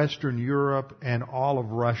across Western Europe and all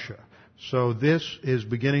of Russia. So this is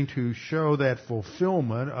beginning to show that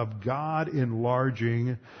fulfillment of God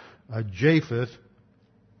enlarging Japheth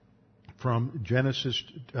from Genesis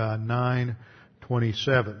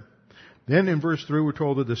 9:27. Then in verse 3 we're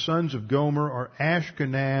told that the sons of Gomer are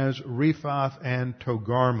Ashkenaz, Rephath, and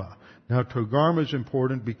Togarmah. Now Togarmah is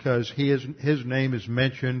important because his name is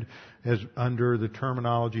mentioned as under the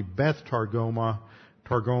terminology Beth Targoma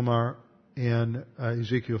in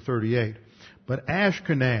Ezekiel 38. But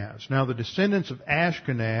Ashkenaz, now the descendants of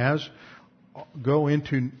Ashkenaz go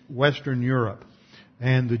into Western Europe.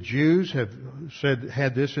 And the Jews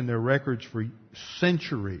had this in their records for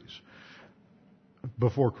centuries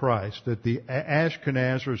before Christ, that the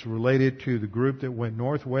Ashkenaz was related to the group that went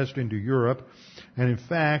northwest into Europe. And in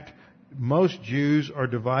fact, most Jews are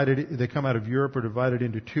they come out of Europe, are divided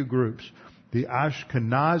into two groups. The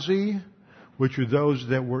Ashkenazi, which are those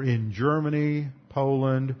that were in Germany,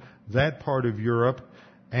 Poland, that part of Europe,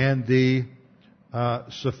 and the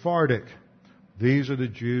Sephardic. These are the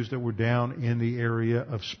Jews that were down in the area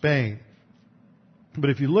of Spain.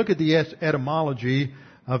 But if you look at the etymology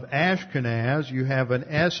of Ashkenaz, you have an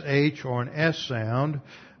SH or an S sound,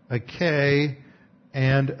 a K,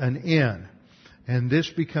 and an N. And this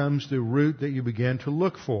becomes the root that you begin to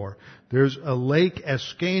look for. There's a Lake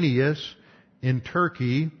Ascanius in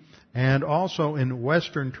Turkey, and also in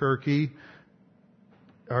western Turkey,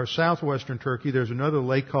 or southwestern Turkey, there's another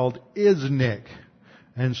lake called Iznik.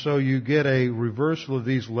 And so you get a reversal of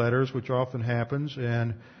these letters, which often happens,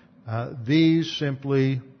 and these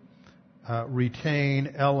simply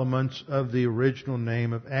retain elements of the original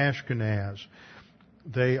name of Ashkenaz.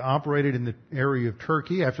 They operated in the area of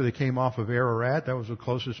Turkey after they came off of Ararat. That was the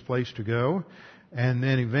closest place to go. And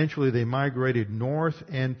then eventually they migrated north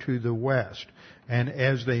and to the west. And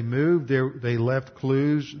as they moved, they left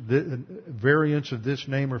clues. Variants of this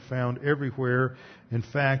name are found everywhere. In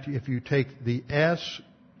fact, if you take the S,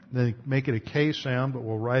 then make it a K sound, but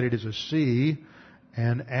we'll write it as a C,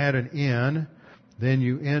 and add an N, then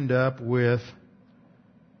you end up with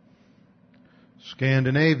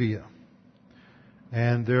Scandinavia.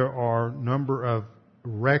 And there are a number of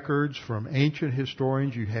records from ancient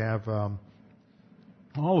historians. You have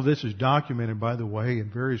all of this is documented, by the way, in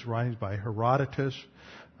various writings by Herodotus,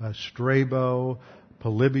 Strabo,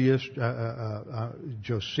 Polybius,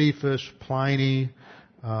 Josephus, Pliny.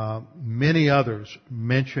 Many others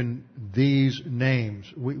mention these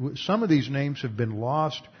names. Some of these names have been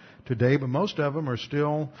lost today, but most of them are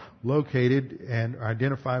still located and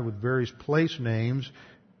identified with various place names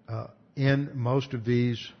in most of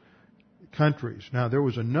these countries. Now, there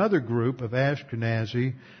was another group of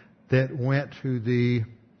Ashkenazi that went to the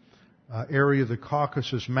area of the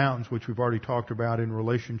Caucasus Mountains, which we've already talked about in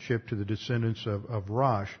relationship to the descendants of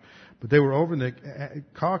Rosh. But they were over in the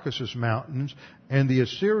Caucasus Mountains, and the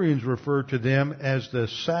Assyrians referred to them as the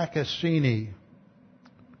Sakasini.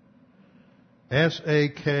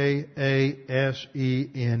 Sakasene.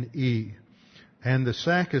 And the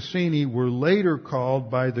Sakasini were later called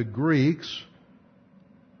by the Greeks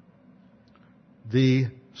the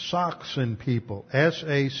Saxon people.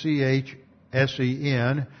 Sachsen.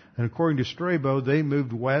 And according to Strabo, they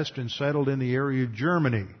moved west and settled in the area of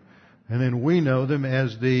Germany. And then we know them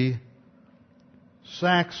as the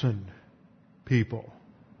Saxon people.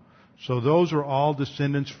 So those are all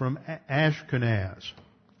descendants from Ashkenaz.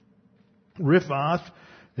 Riphath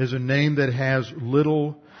is a name that has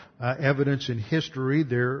little evidence in history.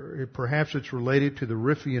 Perhaps it's related to the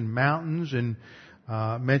Riphaean Mountains and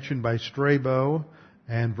mentioned by Strabo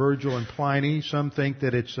and Virgil and Pliny. Some think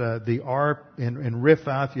that it's the R in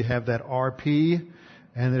Riphath. You have that RP,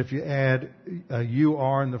 and that if you add a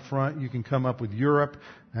UR in the front, you can come up with Europe.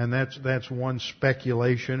 and that's one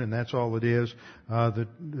speculation, and that's all it is.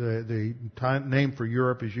 The name for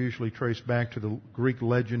Europe is usually traced back to the Greek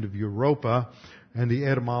legend of Europa, and the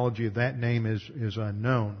etymology of that name is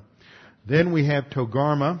unknown. Then we have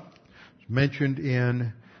Togarmah, mentioned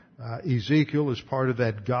in Ezekiel as part of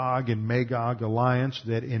that Gog and Magog alliance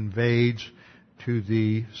that invades to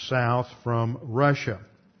the south from Russia.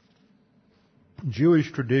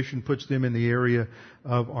 Jewish tradition puts them in the area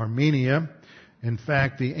of Armenia. In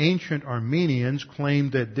fact, the ancient Armenians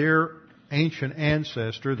claimed that their ancient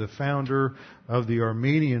ancestor, the founder of the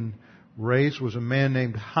Armenian race, was a man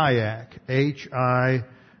named Hyak, Hiak.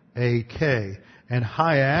 And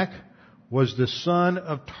Hyak was the son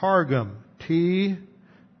of Targum, Targom,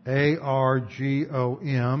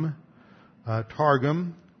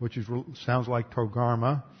 Targum, which sounds like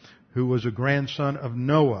Togarmah, who was a grandson of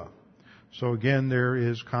Noah. So again, there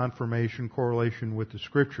is correlation with the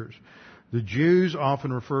Scriptures. The Jews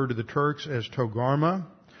often refer to the Turks as Togarmah,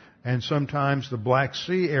 and sometimes the Black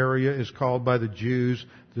Sea area is called by the Jews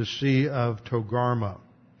the Sea of Togarmah.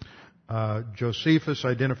 Josephus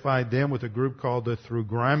identified them with a group called the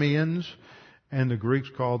Thrugramians, and the Greeks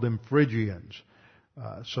called them Phrygians.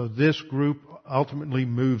 So this group ultimately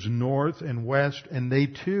moves north and west, and they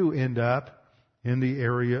too end up in the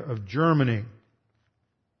area of Germany.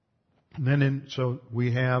 And then so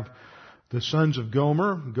we have the sons of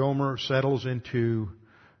Gomer. Gomer settles into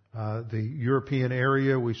the European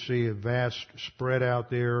area. We see a vast spread out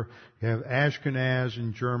there. You have Ashkenaz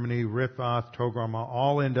in Germany, Riphath, Togarmah,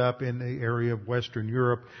 all end up in the area of Western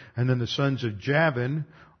Europe. And then the sons of Javan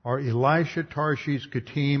are Elisha, Tarshish,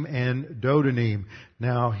 Kittim, and Dodanim.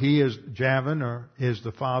 Now, Javan is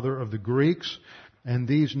the father of the Greeks, and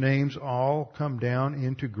these names all come down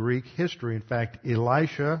into Greek history. In fact,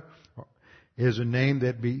 Elisha is a name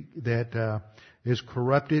that is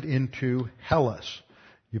corrupted into Hellas.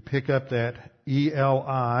 You pick up that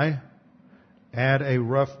E-L-I, add a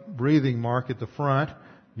rough breathing mark at the front,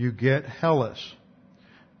 you get Hellas.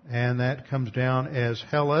 And that comes down as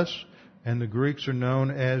Hellas, and the Greeks are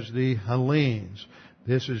known as the Hellenes.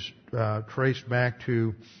 This is traced back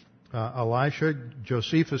to Elisha.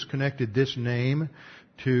 Josephus connected this name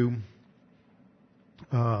to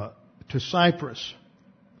Cyprus,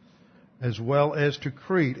 as well as to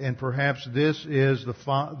Crete, and perhaps these are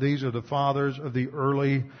the fathers of the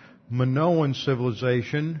early Minoan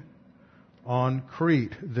civilization on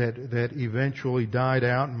Crete that eventually died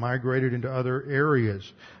out and migrated into other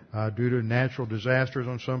areas due to natural disasters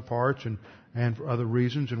on some parts and for other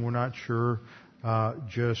reasons, and we're not sure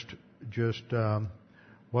just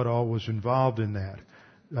what all was involved in that.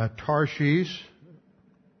 Tarshish.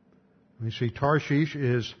 We see Tarshish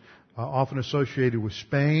is often associated with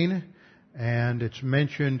Spain. And it's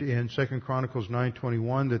mentioned in 2 Chronicles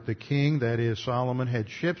 9:21 that the king, that is Solomon, had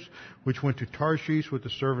ships which went to Tarshish with the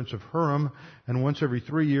servants of Huram, and once every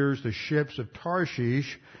 3 years the ships of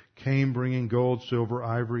Tarshish came bringing gold, silver,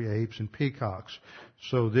 ivory, apes, and peacocks.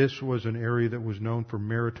 So this was an area that was known for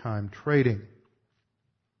maritime trading.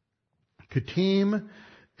 Kittim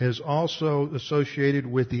is also associated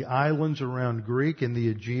with the islands around Greece in the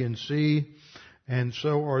Aegean Sea, and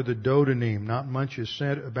so are the Dodanim. Not much is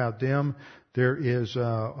said about them. There is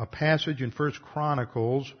a passage in 1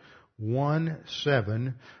 Chronicles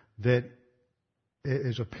 1:7 that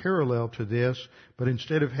is a parallel to this, but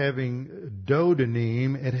instead of having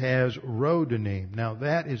Dodanim, it has Rodanim. Now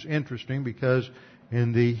that is interesting because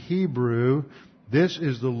in the Hebrew, this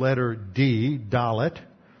is the letter D, Dalet,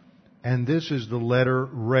 and this is the letter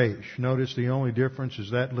Resh. Notice the only difference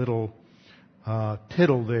is that little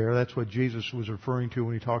tittle there. That's what Jesus was referring to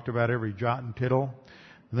when he talked about every jot and tittle.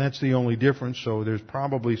 And that's the only difference. So there's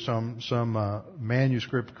probably some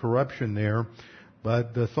manuscript corruption there.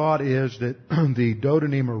 But the thought is that the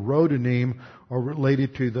Dodanim or Rodanim are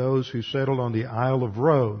related to those who settled on the Isle of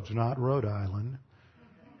Rhodes, not Rhode Island,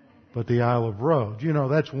 but the Isle of Rhodes. You know,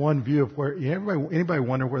 that's one view of where, anybody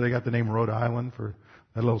wonder where they got the name Rhode Island for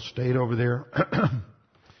that little state over there?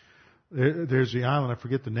 There's the island, I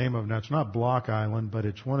forget the name of it now. It's not Block Island, but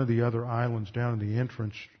it's one of the other islands down in the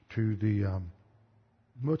entrance to the,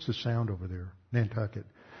 what's the sound over there? Nantucket,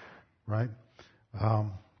 right?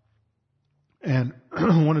 And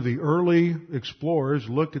one of the early explorers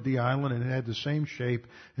looked at the island and it had the same shape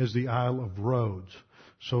as the Isle of Rhodes.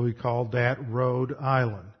 So he called that Rhode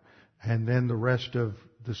Island. And then the rest of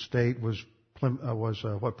the state was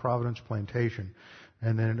Providence Plantation.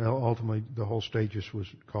 And then ultimately the whole state just was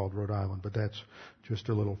called Rhode Island. But that's just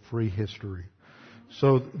a little free history.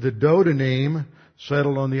 So the Dodanim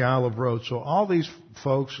settled on the Isle of Rhodes. So all these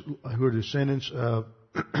folks who are descendants of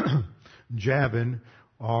Javan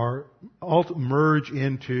merge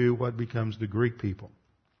into what becomes the Greek people.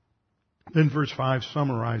 Then verse 5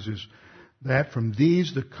 summarizes that from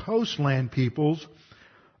these, the coastland peoples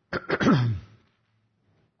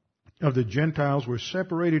of the Gentiles were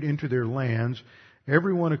separated into their lands,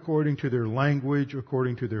 everyone according to their language,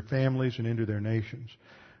 according to their families, and into their nations.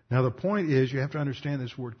 Now the point is, you have to understand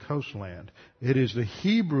this word coastland. It is the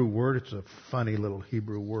Hebrew word. It's a funny little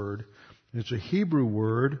Hebrew word. It's a Hebrew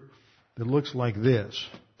word that looks like this.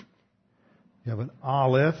 You have an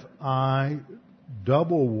aleph, I,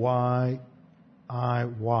 double Y, I,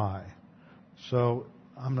 Y. So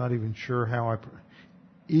I'm not even sure how I...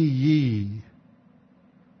 E-ye.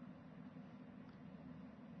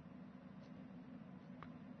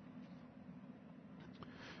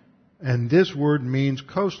 And this word means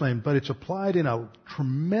coastland, but it's applied in a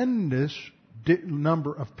tremendous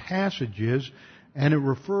number of passages, and it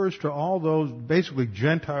refers to all those basically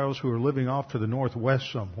Gentiles who are living off to the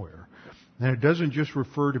northwest somewhere. And it doesn't just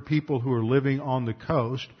refer to people who are living on the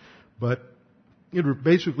coast, but it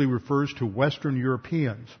basically refers to Western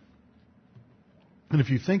Europeans. And if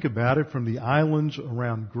you think about it, from the islands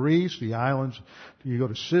around Greece, the islands, you go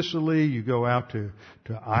to Sicily, you go out to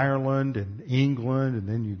Ireland and England, and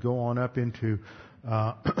then you go on up into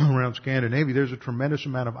around Scandinavia. There's a tremendous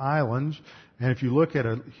amount of islands, and if you look at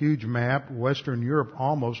a huge map, Western Europe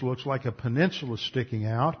almost looks like a peninsula sticking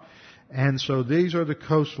out. And so these are the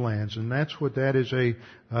coastlands, and that's what that is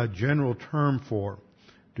a general term for,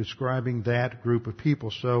 describing that group of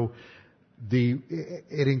people. So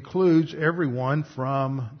it includes everyone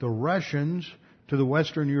from the Russians to the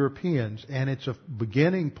Western Europeans, and it's a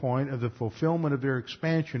beginning point of the fulfillment of their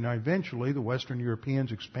expansion. Now, eventually, the Western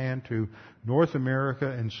Europeans expand to North America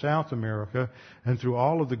and South America, and through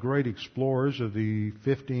all of the great explorers of the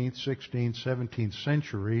 15th, 16th, 17th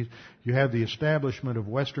centuries, you have the establishment of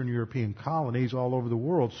Western European colonies all over the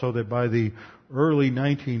world, so that by the early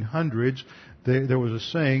 1900s, there was a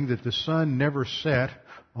saying that the sun never set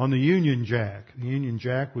on the Union Jack. The Union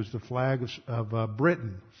Jack was the flag of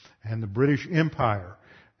Britain and the British Empire,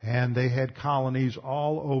 and they had colonies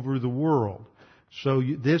all over the world. So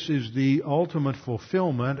this is the ultimate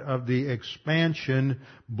fulfillment of the expansion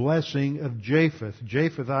blessing of Japheth.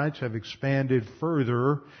 Japhethites have expanded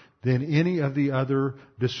further than any of the other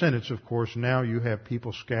descendants. Of course, now you have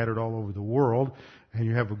people scattered all over the world, and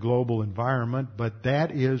you have a global environment, but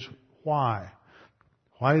that is why.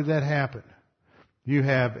 Why did that happen? You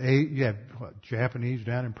have Japanese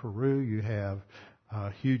down in Peru. You have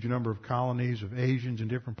a huge number of colonies of Asians in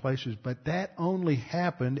different places. But that only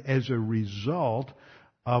happened as a result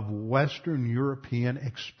of Western European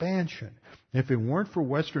expansion. If it weren't for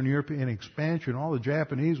Western European expansion, all the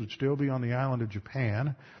Japanese would still be on the island of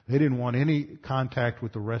Japan. They didn't want any contact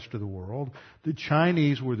with the rest of the world. The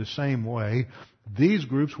Chinese were the same way. These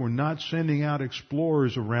groups were not sending out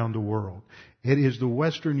explorers around the world. It is the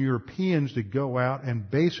Western Europeans that go out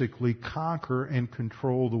and basically conquer and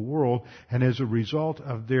control the world. And as a result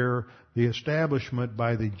of the establishment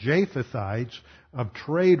by the Japhethites of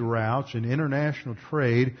trade routes and international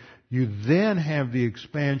trade, you then have the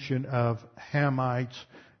expansion of Hamites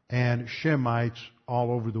and Shemites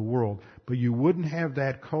all over the world. But you wouldn't have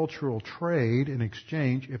that cultural trade and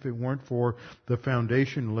exchange if it weren't for the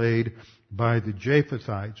foundation laid by the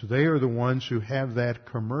Japhethites. They are the ones who have that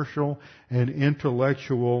commercial and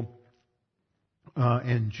intellectual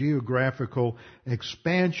and geographical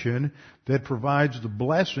expansion that provides the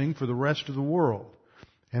blessing for the rest of the world.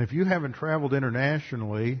 And if you haven't traveled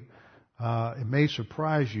internationally, it may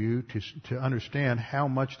surprise you to understand how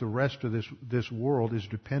much the rest of this world is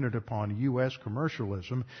dependent upon U.S.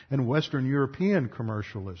 commercialism and Western European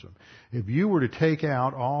commercialism. If you were to take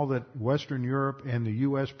out all that Western Europe and the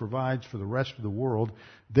U.S. provides for the rest of the world,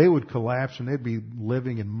 they would collapse and they'd be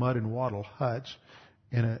living in mud and wattle huts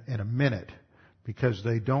in a minute, because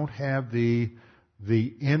they don't have the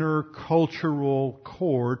inner cultural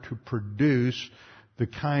core to produce the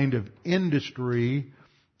kind of industry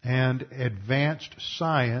and advanced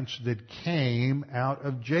science that came out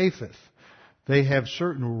of Japheth. They have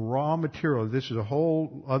certain raw material. This is a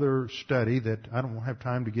whole other study that I don't have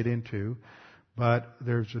time to get into, but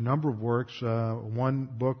there's a number of works. One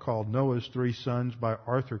book called Noah's Three Sons by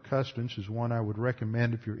Arthur Custance is one I would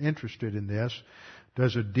recommend if you're interested in this.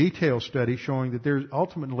 Does a detailed study showing that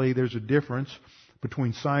there's a difference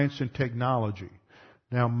between science and technology.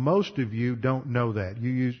 Now, most of you don't know that.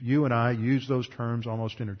 You and I use those terms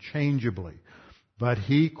almost interchangeably. But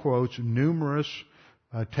he quotes numerous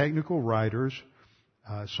technical writers,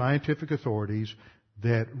 scientific authorities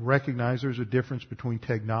that recognize there's a difference between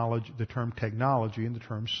the term technology and the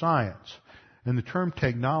term science. And the term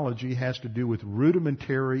technology has to do with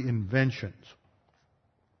rudimentary inventions.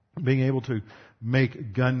 Being able to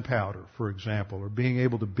make gunpowder, for example, or being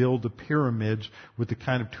able to build the pyramids with the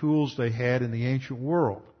kind of tools they had in the ancient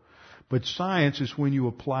world. But science is when you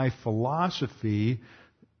apply philosophy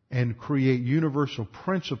and create universal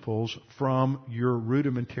principles from your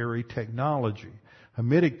rudimentary technology.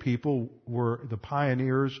 Hamitic people were the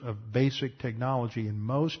pioneers of basic technology, and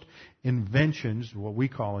most inventions, what we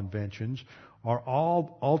call inventions, are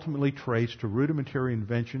all ultimately traced to rudimentary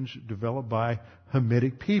inventions developed by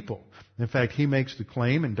Hamitic people. In fact, he makes the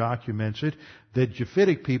claim and documents it that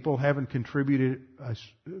Japhetic people haven't contributed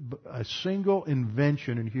a single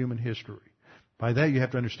invention in human history. By that, you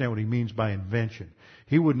have to understand what he means by invention.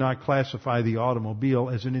 He would not classify the automobile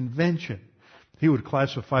as an invention. He would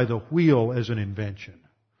classify the wheel as an invention.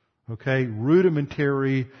 Okay?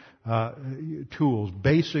 Rudimentary tools,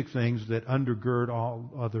 basic things that undergird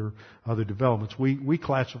all other developments. We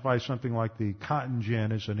classify something like the cotton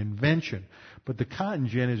gin as an invention, but the cotton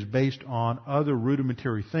gin is based on other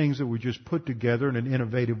rudimentary things that we just put together in an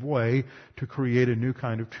innovative way to create a new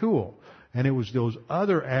kind of tool. And it was those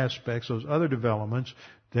other aspects, those other developments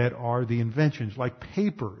that are the inventions. Like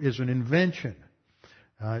paper is an invention.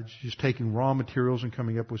 It's just taking raw materials and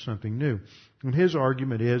coming up with something new. And his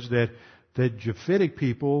argument is that Japhetic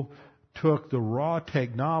people took the raw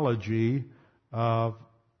technology of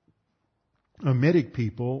Hamitic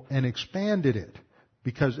people and expanded it.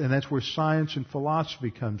 And that's where science and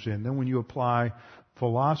philosophy comes in. Then when you apply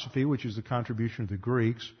philosophy, which is the contribution of the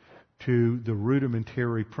Greeks, to the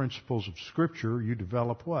rudimentary principles of Scripture, you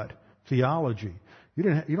develop what? Theology. You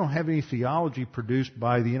don't have any theology produced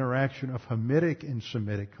by the interaction of Hamitic and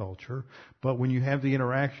Semitic culture, but when you have the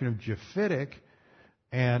interaction of Japhetic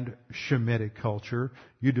and Shemitic culture,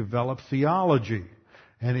 you develop theology.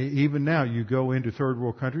 And even now, you go into third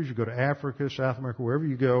world countries, you go to Africa, South America, wherever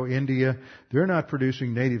you go, India, they're not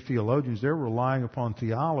producing native theologians. They're relying upon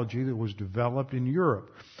theology that was developed in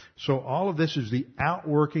Europe. So all of this is the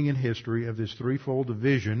outworking in history of this threefold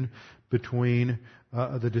division between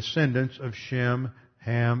the descendants of Shem,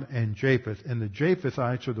 Ham, and Japheth. And the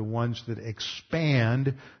Japhethites are the ones that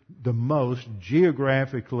expand the most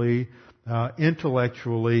geographically,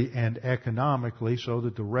 intellectually, and economically, so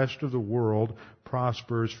that the rest of the world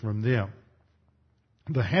prospers from them.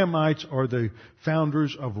 The Hamites are the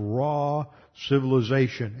founders of raw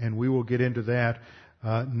civilization, and we will get into that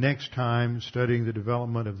next time, studying the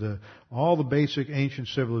development of all the basic ancient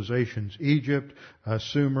civilizations: Egypt,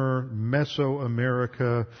 Sumer,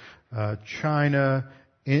 Mesoamerica, China,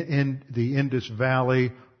 in the Indus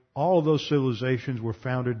Valley. All of those civilizations were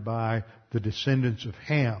founded by the descendants of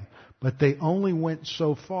Ham. But they only went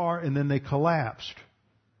so far, and then they collapsed.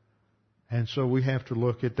 And so we have to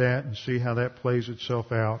look at that and see how that plays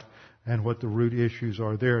itself out and what the root issues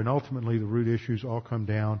are there. And ultimately, the root issues all come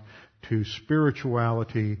down to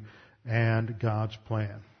spirituality and God's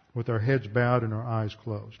plan. With our heads bowed and our eyes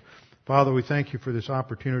closed. Father, we thank you for this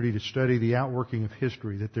opportunity to study the outworking of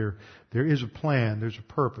history, that there is a plan, there's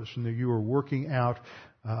a purpose, and that you are working out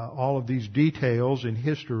all of these details in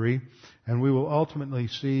history, and we will ultimately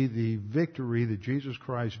see the victory that Jesus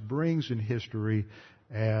Christ brings in history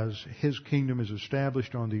as His kingdom is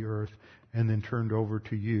established on the earth and then turned over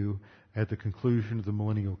to you at the conclusion of the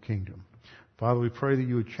millennial kingdom. Father, we pray that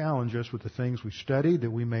you would challenge us with the things we studied,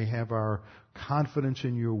 that we may have our confidence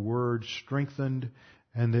in your word strengthened,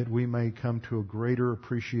 and that we may come to a greater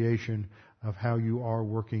appreciation of how you are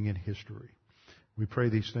working in history. We pray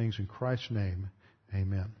these things in Christ's name.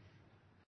 Amen.